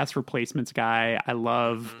big ass replacements guy. I that.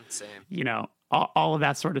 love, Same. all of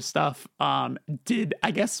that sort of stuff. Did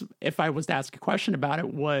I guess if I was to ask a question about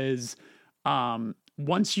it was,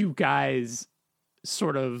 once you guys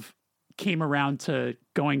sort of came around to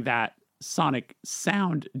going that sonic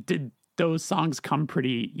sound, did those songs come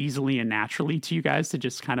pretty easily and naturally to you guys to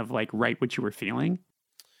just kind of like write what you were feeling?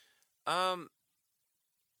 Um,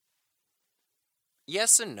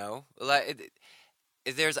 yes and no.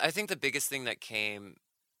 There's, I think the biggest thing that came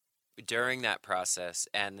during that process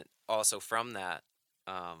and also from that,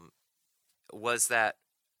 um, was that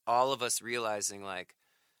all of us realizing like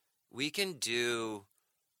we can do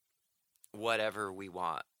whatever we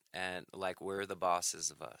want and like we're the bosses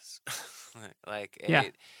of us. like Yeah.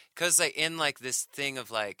 because like in like this thing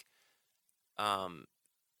of like um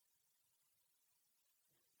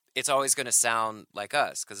it's always going to sound like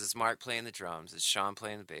us because it's Mark playing the drums, it's Sean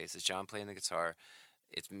playing the bass, it's John playing the guitar,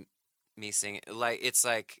 it's me singing. Like it's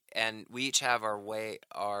like, and we each have our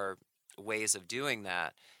ways of doing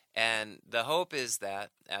that. And the hope is that,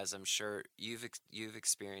 as I'm sure you've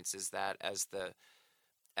experienced, is that as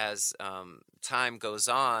time goes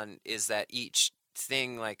on, is that each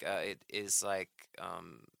thing like it is like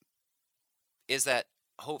is that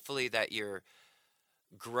hopefully that you're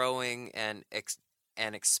growing and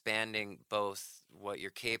expanding both what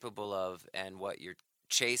you're capable of and what you're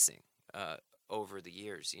chasing uh, over the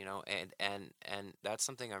years, and that's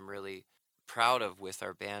something I'm really proud of with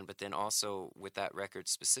our band, but then also with that record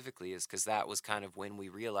specifically is because that was kind of when we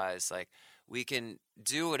realized like we can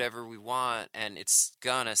do whatever we want and it's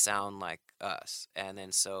gonna sound like us, and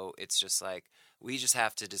then so it's just like we just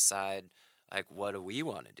have to decide like what do we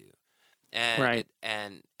want to do, and Right.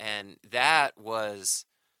 and that was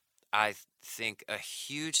I think a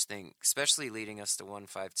huge thing, especially leading us to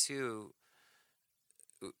 152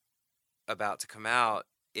 about to come out,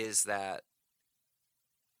 is that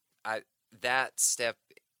I that step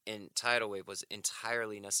in Tidal Wave was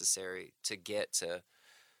entirely necessary to get to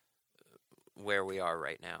where we are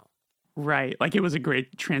right now. Right. Like it was a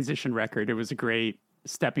great transition record. It was a great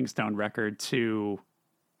stepping stone record to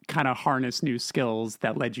kind of harness new skills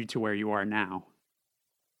that led you to where you are now.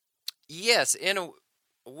 Yes, in a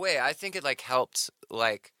way, I think it like helped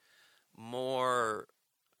like more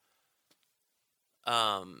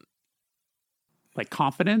um Like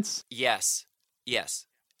confidence. yes. Yes.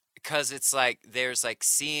 Because it's like there's like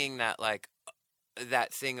seeing that like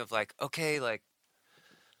that thing of like okay, like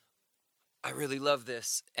I really love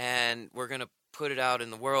this and we're going to put it out in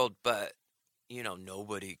the world, but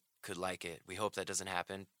nobody could like it. We hope that doesn't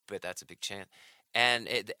happen, but that's a big chance. And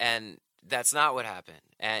that's not what happened.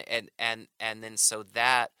 And then so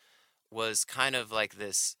that was kind of like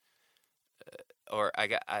this or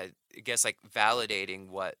I guess like validating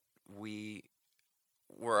what we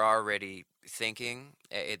were already thinking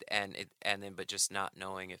and then but just not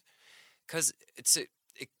knowing if cuz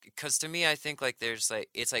because to me I think like there's like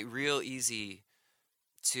it's like real easy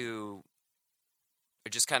to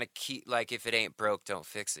just kind of keep like if it ain't broke don't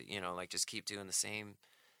fix it, like just keep doing the same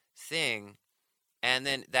thing, and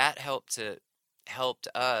then that helped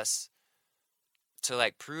us to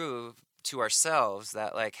like prove to ourselves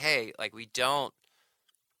that like hey, like we don't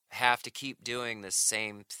have to keep doing the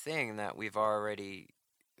same thing that we've already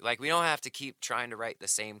like we don't have to keep trying to write the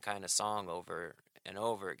same kind of song over and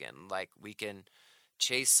over again. Like we can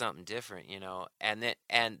chase something different, and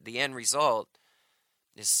the end result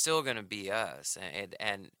is still going to be us,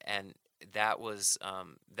 and that was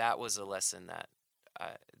a lesson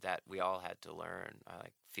that we all had to learn. I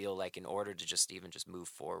like feel like in order to just even just move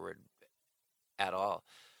forward at all.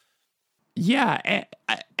 Yeah,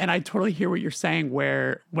 and I totally hear what you're saying.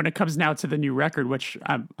 Where when it comes now to the new record, which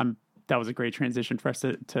I'm that was a great transition for us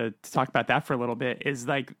to talk about that for a little bit. Is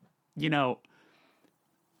like you know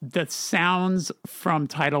the sounds from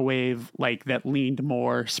Tidal Wave like that leaned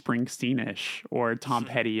more Springsteen-ish or Tom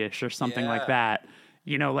Petty-ish or something like Yeah.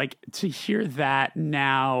 that. Like to hear that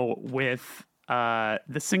now with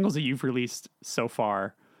the singles that you've released so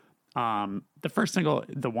far, the first single,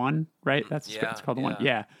 The One, right? Yeah, It's called The One. yeah.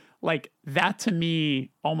 Yeah. Like that to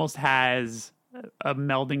me almost has a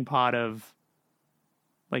melding pot of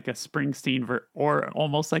like a Springsteen or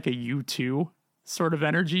almost like a U2 sort of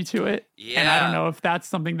energy to it. And I don't Yeah. know if that's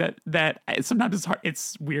something that sometimes it's hard,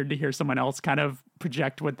 it's weird to hear someone else kind of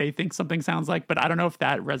project what they think something sounds like, but I don't know if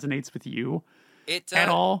that resonates with you It at does.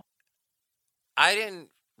 all. I didn't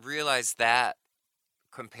realize that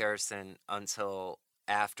comparison until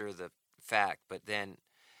after the fact, but then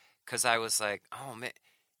because I was like, oh man,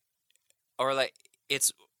 or like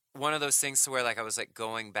it's one of those things to where like I was like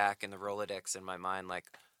going back in the Rolodex in my mind, like,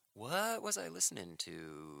 what was I listening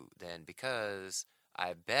to then? Because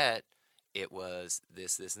I bet it was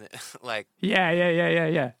this, and that.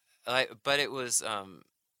 Yeah. But it was, uh,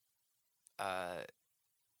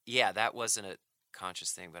 yeah, that wasn't a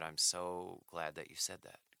conscious thing, but I'm so glad that you said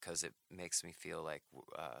that because it makes me feel like,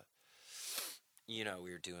 we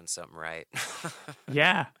were doing something right.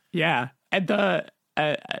 Yeah. And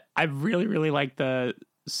I really, really like the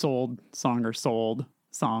Sold song.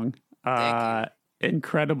 Thank you.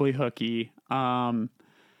 Incredibly hooky. And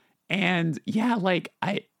yeah, like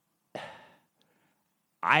I,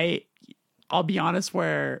 I'll be honest.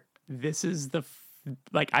 Where this is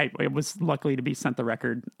like I was luckily to be sent the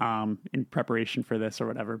record in preparation for this or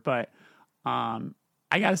whatever, but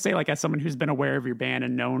I gotta say, like as someone who's been aware of your band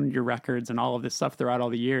and known your records and all of this stuff throughout all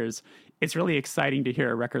the years, it's really exciting to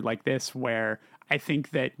hear a record like this where I think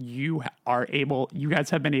that you guys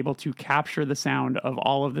have been able to capture the sound of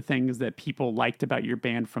all of the things that people liked about your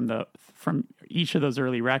band from each of those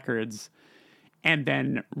early records, and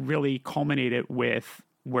then really culminate it with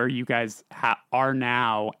where you guys are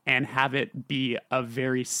now and have it be a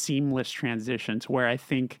very seamless transition to where I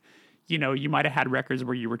think, you might have had records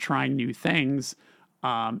where you were trying new things.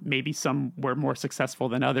 Maybe some were more successful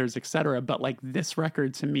than others, etc. But like this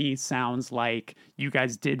record to me sounds like you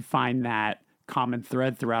guys did find that common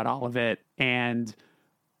thread throughout all of it and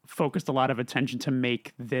focused a lot of attention to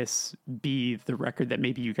make this be the record that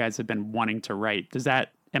maybe you guys have been wanting to write.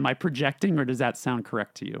 Am I projecting or does that sound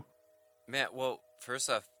correct to you? Man, well, first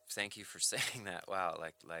off, thank you for saying that. Wow,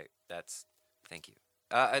 that's thank you.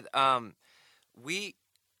 We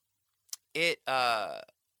it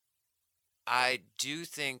I do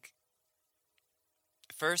think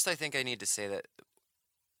first I think I need to say that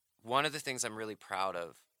one of the things I'm really proud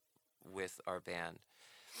of with our band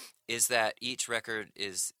is that each record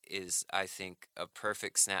is I think a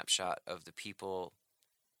perfect snapshot of the people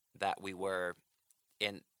that we were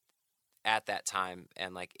in at that time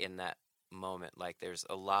and like in that moment. Like there's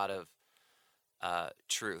a lot of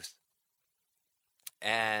truth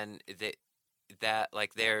and that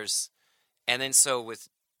like there's and then so with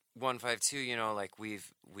 152,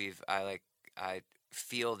 like I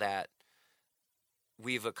feel that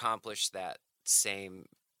we've accomplished that same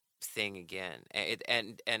thing again.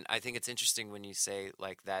 And I think it's interesting when you say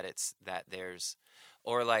like that it's that there's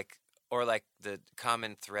or like the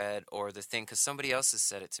common thread or the thing, because somebody else has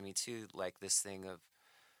said it to me too, like this thing of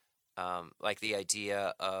like the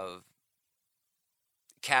idea of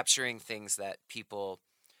capturing things that people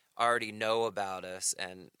already know about us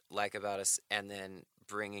and like about us, and then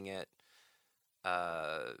bringing it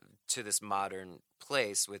to this modern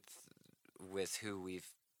place with who we've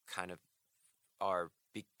kind of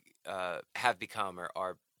have become or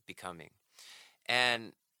are becoming.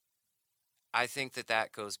 And I think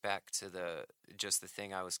that goes back to the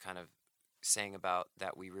thing I was kind of saying about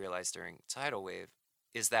that we realized during tidal wave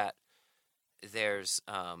is that there's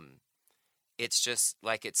it's just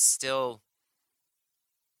like it's still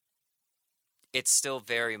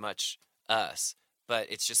very much us, but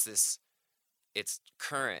it's just this it's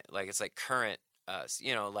current, like it's like current us,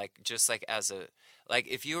 like just like as a like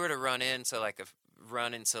if you were to run into like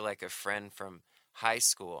a friend from high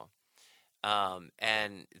school,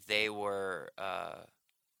 and they were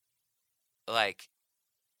like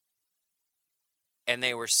and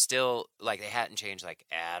they were still like they hadn't changed like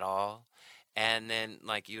at all, and then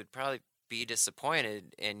like you would probably be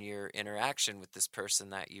disappointed in your interaction with this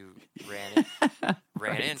person that you ran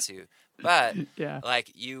Right. into. But Yeah.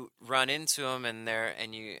 like you run into them and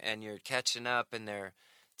you're catching up and they're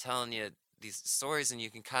telling you these stories, and you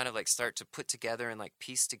can kind of like start to put together and like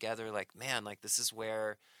piece together like, man, like this is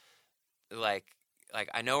where like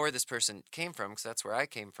I know where this person came from because that's where I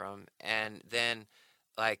came from.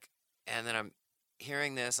 Like and then I'm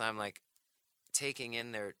hearing this, I'm like taking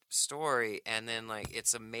in their story, and then like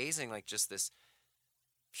it's amazing, like just this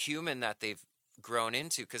human that they've grown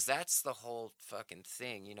into, because that's the whole fucking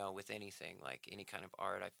thing, with anything, like any kind of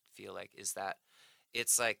art, I feel like is that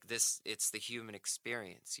it's like this, it's the human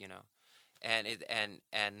experience, you know. And it and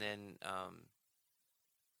then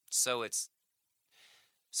so it's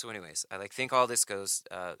so anyways, I like think all this goes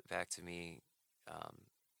back to me um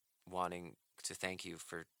wanting to thank you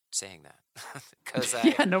for saying that. Cuz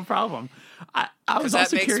Yeah, no problem. I was that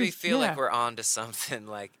also makes me curious. feel Yeah. like we're on to something.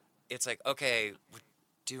 Like it's like, okay, we're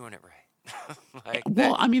doing it right. Like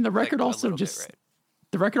Well, that, I mean, like a little bit right.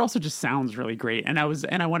 the record also just sounds really great. And I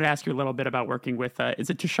wanted to ask you a little bit about working with is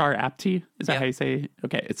it Tushar Apti? Is that Yeah. how you say?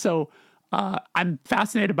 Okay. So I'm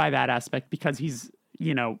fascinated by that aspect because he's,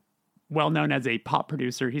 well known as a pop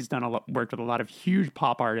producer. He's done worked with a lot of huge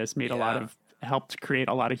pop artists, made a lot Yeah. of helped create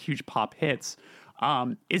a lot of huge pop hits.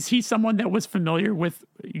 Is he someone that was familiar with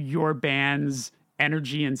your band's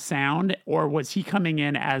energy and sound, or was he coming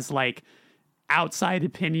in as like outside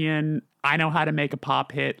opinion? I know how to make a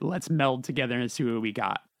pop hit. Let's meld together and see what we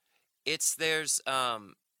got. It's there's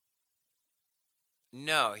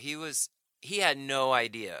no, he had no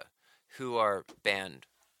idea who our band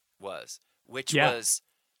was, which Yeah, was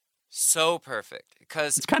so perfect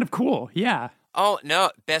because it's kind of cool. Yeah, oh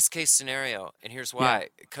no, best case scenario, and here's yeah, why.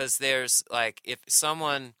 Because there's like if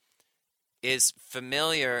someone is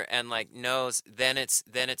familiar and like knows, then it's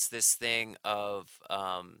this thing of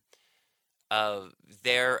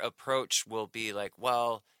their approach will be like,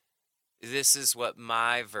 well, this is what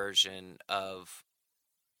my version of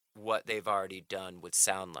what they've already done would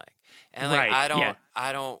sound like. And like right. Yeah,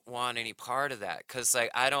 I don't want any part of that cuz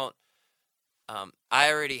like I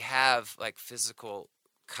already have like physical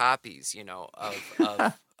copies, you know,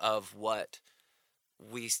 of what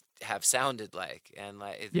we have sounded like, and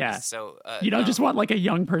like yeah. so You don't no. just want like a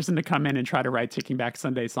young person to come in and try to write Taking Back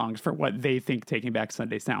Sunday songs for what they think Taking Back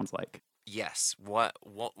Sunday sounds like. Yes, what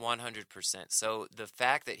 100%. So the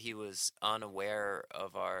fact that he was unaware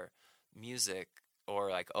of our music or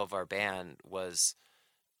like of our band was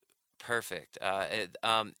perfect. And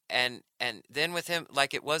then with him,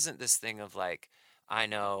 like it wasn't this thing of like I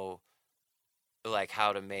know like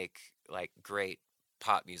how to make like great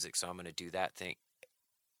pop music, so I'm gonna do that thing.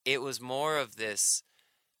 It was more of this.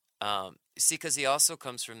 See, because he also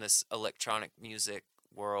comes from this electronic music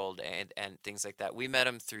world and things like that. We met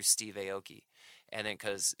him through Steve Aoki, and then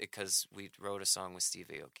because we wrote a song with Steve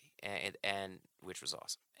Aoki, and which was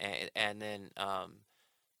awesome, and then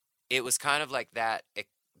it was kind of like that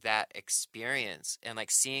experience and like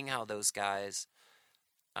seeing how those guys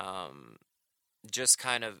um, just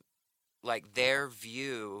kind of like their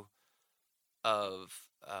view of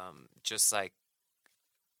just like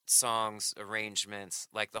songs arrangements,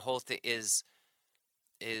 like the whole thing is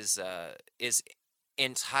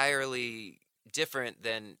entirely different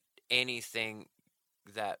than anything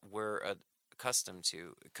that we're accustomed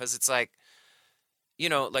to, because it's like, you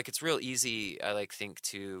know, like it's real easy, I like think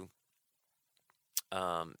to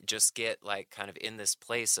just get like kind of in this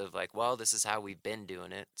place of like, well, this is how we've been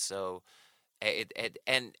doing it, so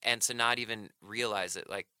and to not even realize it.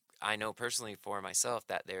 Like I know personally for myself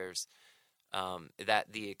that there's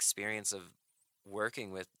that the experience of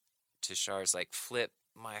working with Tishar's like flipped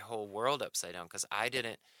my whole world upside down, because I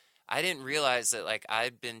didn't realize that like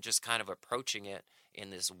I'd been just kind of approaching it in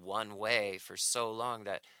this one way for so long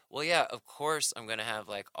that, well, yeah, of course I'm gonna have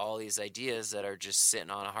like all these ideas that are just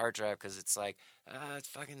sitting on a hard drive because it's like it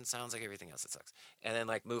fucking sounds like everything else, it sucks, and then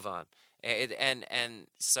like move on. And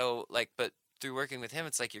so like, but through working with him,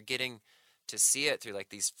 it's like you're getting to see it through like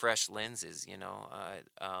these fresh lenses, you know.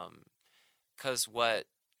 Cause what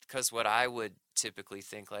I would typically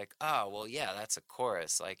think like, oh well, yeah, that's a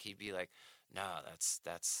chorus. Like he'd be like, no, that's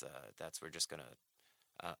we're just gonna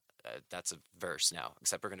that's a verse now.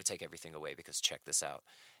 Except we're gonna take everything away because check this out.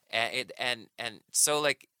 And so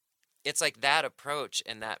like it's like that approach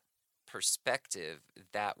and that perspective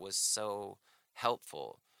that was so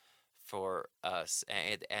helpful for us.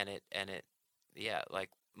 And it yeah,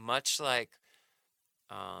 like much like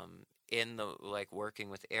in the like working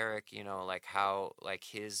with Eric, you know, like how like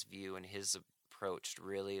his view and his approach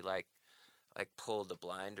really like pulled the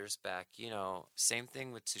blinders back, you know. Same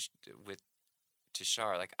thing with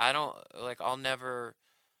Tishar. Like I don't like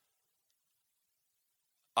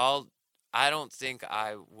I don't think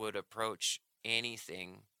I would approach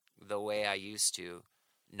anything the way I used to,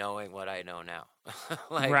 knowing what I know now.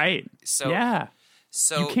 Like Right. so Yeah. You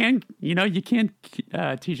so can, you can't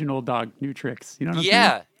teach an old dog new tricks. You know what I'm saying?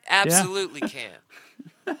 yeah, absolutely can.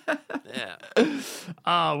 Yeah.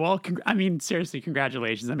 Well, I mean, seriously,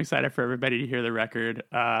 congratulations. I'm excited for everybody to hear the record.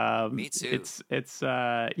 Me too. It's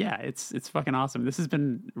fucking awesome. This has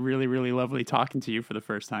been really, really lovely talking to you for the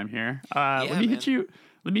first time here. Yeah, man.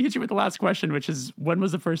 Let me hit you with the last question, which is, when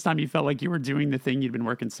was the first time you felt like you were doing the thing you'd been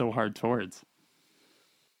working so hard towards?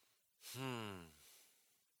 Hmm.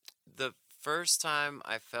 The first time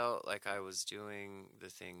I felt like I was doing the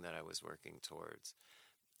thing that I was working towards.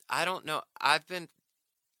 I don't know.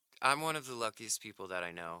 I'm one of the luckiest people that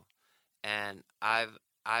I know, and I've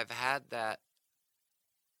had that.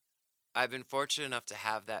 I've been fortunate enough to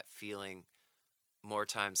have that feeling more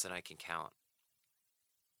times than I can count.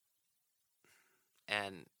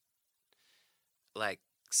 And like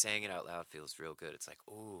saying it out loud feels real good. It's like,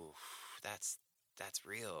 ooh, that's that's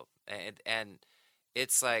real. And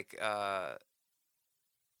it's like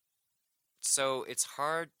so it's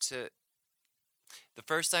hard to the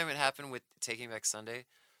first time it happened with Taking Back Sunday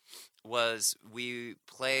was we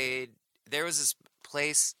played there was this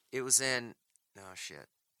place it was in oh shit.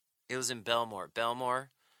 It was in Belmore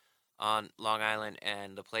on Long Island,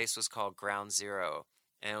 and the place was called Ground Zero.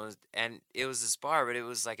 And it was this bar, but it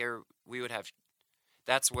was like we would have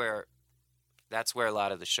that's where that's where a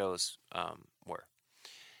lot of the shows were.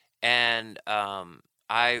 And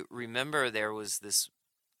I remember there was this.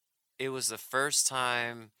 It was the first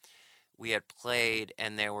time we had played,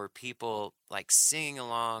 and there were people like singing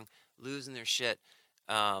along, losing their shit,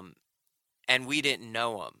 um, and we didn't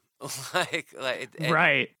know them. Right.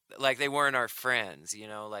 Like they weren't our friends,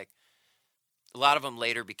 like a lot of them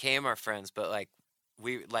later became our friends, but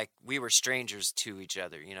we were strangers to each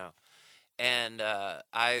other. And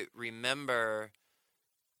I remember,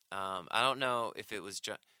 I don't know if it was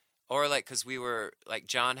John, or like, because we were like,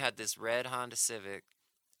 John had this red Honda Civic,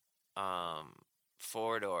 um,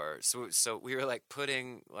 four door. So we were like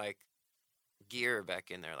putting like gear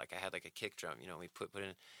back in there. Like I had like a kick drum, we put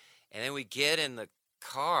in, and then we get in the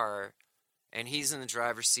car, and he's in the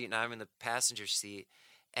driver's seat, and I'm in the passenger seat,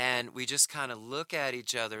 and we just kind of look at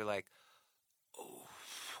each other like, oh,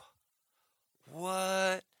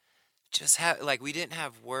 what? Like we didn't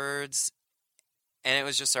have words, and it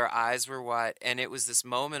was just our eyes were wide, and it was this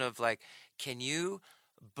moment of like, can you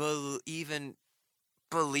even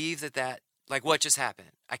believe that like what just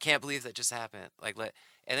happened? I can't believe that just happened.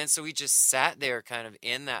 And then so we just sat there kind of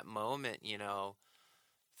in that moment,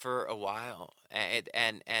 for a while, and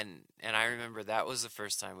I remember that was the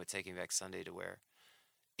first time with Taking Back Sunday to where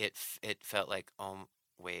it felt like, oh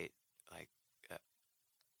wait, like uh,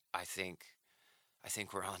 I think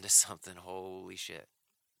we're onto something. Holy shit!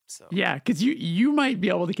 So Yeah, because you might be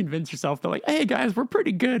able to convince yourself that like, hey guys, we're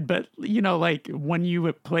pretty good, but like when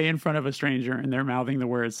you play in front of a stranger and they're mouthing the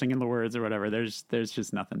words, singing the words or whatever, there's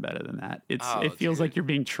just nothing better than that. It oh feels dude, like you're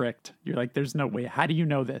being tricked. You're like, there's no way. How do you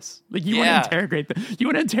know this? Like yeah, you want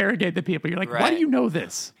to interrogate the people. You're like, why do right. you know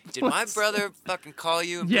this? Did my brother fucking call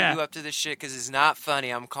you and put Yeah. you up to this shit? Because it's not funny.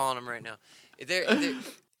 I'm calling him right now. There,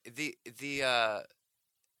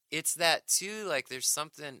 it's that too. Like, there's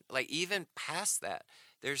something like even past that.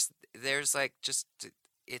 There's like just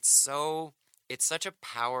it's such a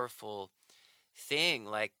powerful thing,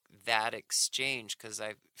 like that exchange, because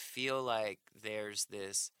I feel like there's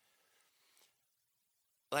this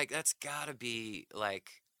like that's gotta be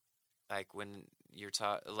like when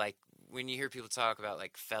like when you hear people talk about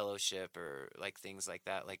like fellowship or like things like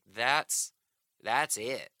that, like that's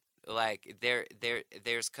it. Like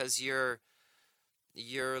there's because you're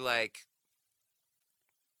like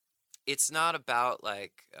it's not about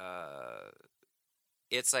like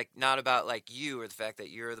it's like not about like you or the fact that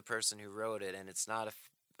you're the person who wrote it, and it's not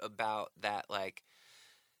about that like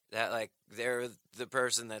they're the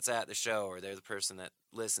person that's at the show or they're the person that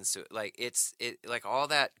listens to it. Like it like all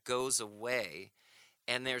that goes away,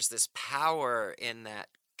 and there's this power in that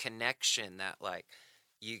connection that like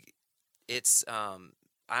you it's I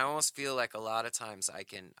almost feel like a lot of times I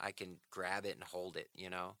can grab it and hold it,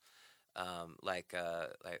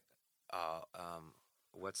 like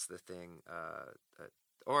what's the thing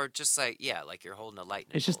or just like yeah, like you're holding a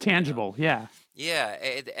lightning It's just bolt. tangible. Yeah. Yeah,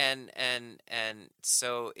 and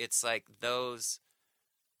so it's like those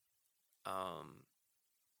um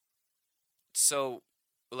so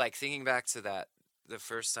like thinking back to that the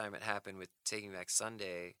first time it happened with Taking Back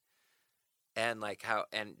Sunday, and like how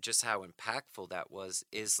and just how impactful that was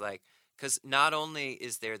is like cuz not only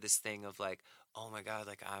is there this thing of like, oh my god,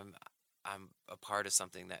 like I'm a part of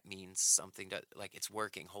something that means something to like it's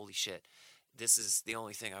working, holy shit, this is the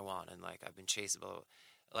only thing I want, and like I've been chasing blah, blah,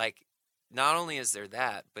 blah. Like not only is there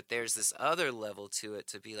that, but there's this other level to it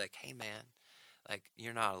to be like, hey man, like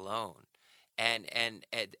you're not alone, and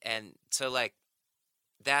so like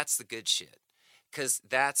that's the good shit, because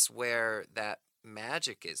that's where that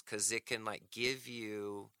magic is, because it can like give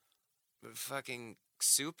you fucking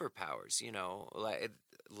superpowers,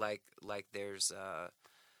 like there's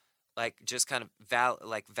like just kind of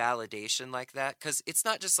like validation like that, because it's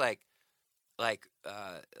not just like like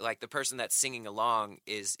the person that's singing along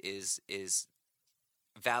is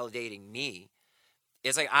validating me.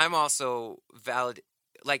 It's like I'm also valid.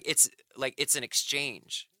 Like it's an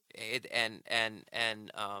exchange, and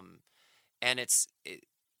it's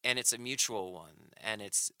a mutual one, and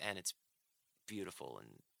it's beautiful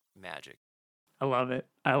and magic. I love it.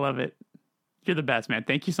 I love it. You're the best, man.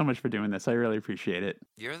 Thank you so much for doing this. I really appreciate it.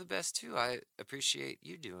 You're the best too. I appreciate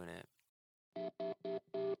you doing it.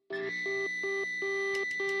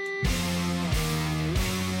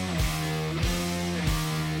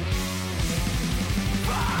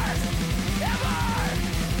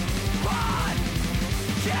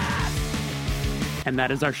 And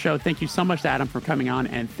that is our show. Thank you so much, Adam, for coming on,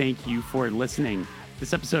 and thank you for listening.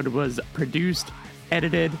 This episode was produced,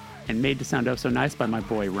 edited, and made to sound oh so nice by my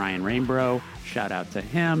boy Ryan Rainbow. Shout out to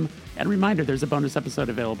him. And a reminder, there's a bonus episode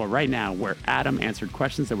available right now where Adam answered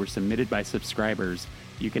questions that were submitted by subscribers.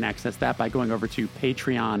 You can access that by going over to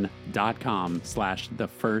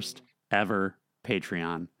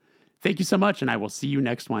patreon.com/thefirsteverpatreon. Thank you so much, and I will see you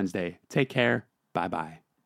next Wednesday. Take care. Bye-bye.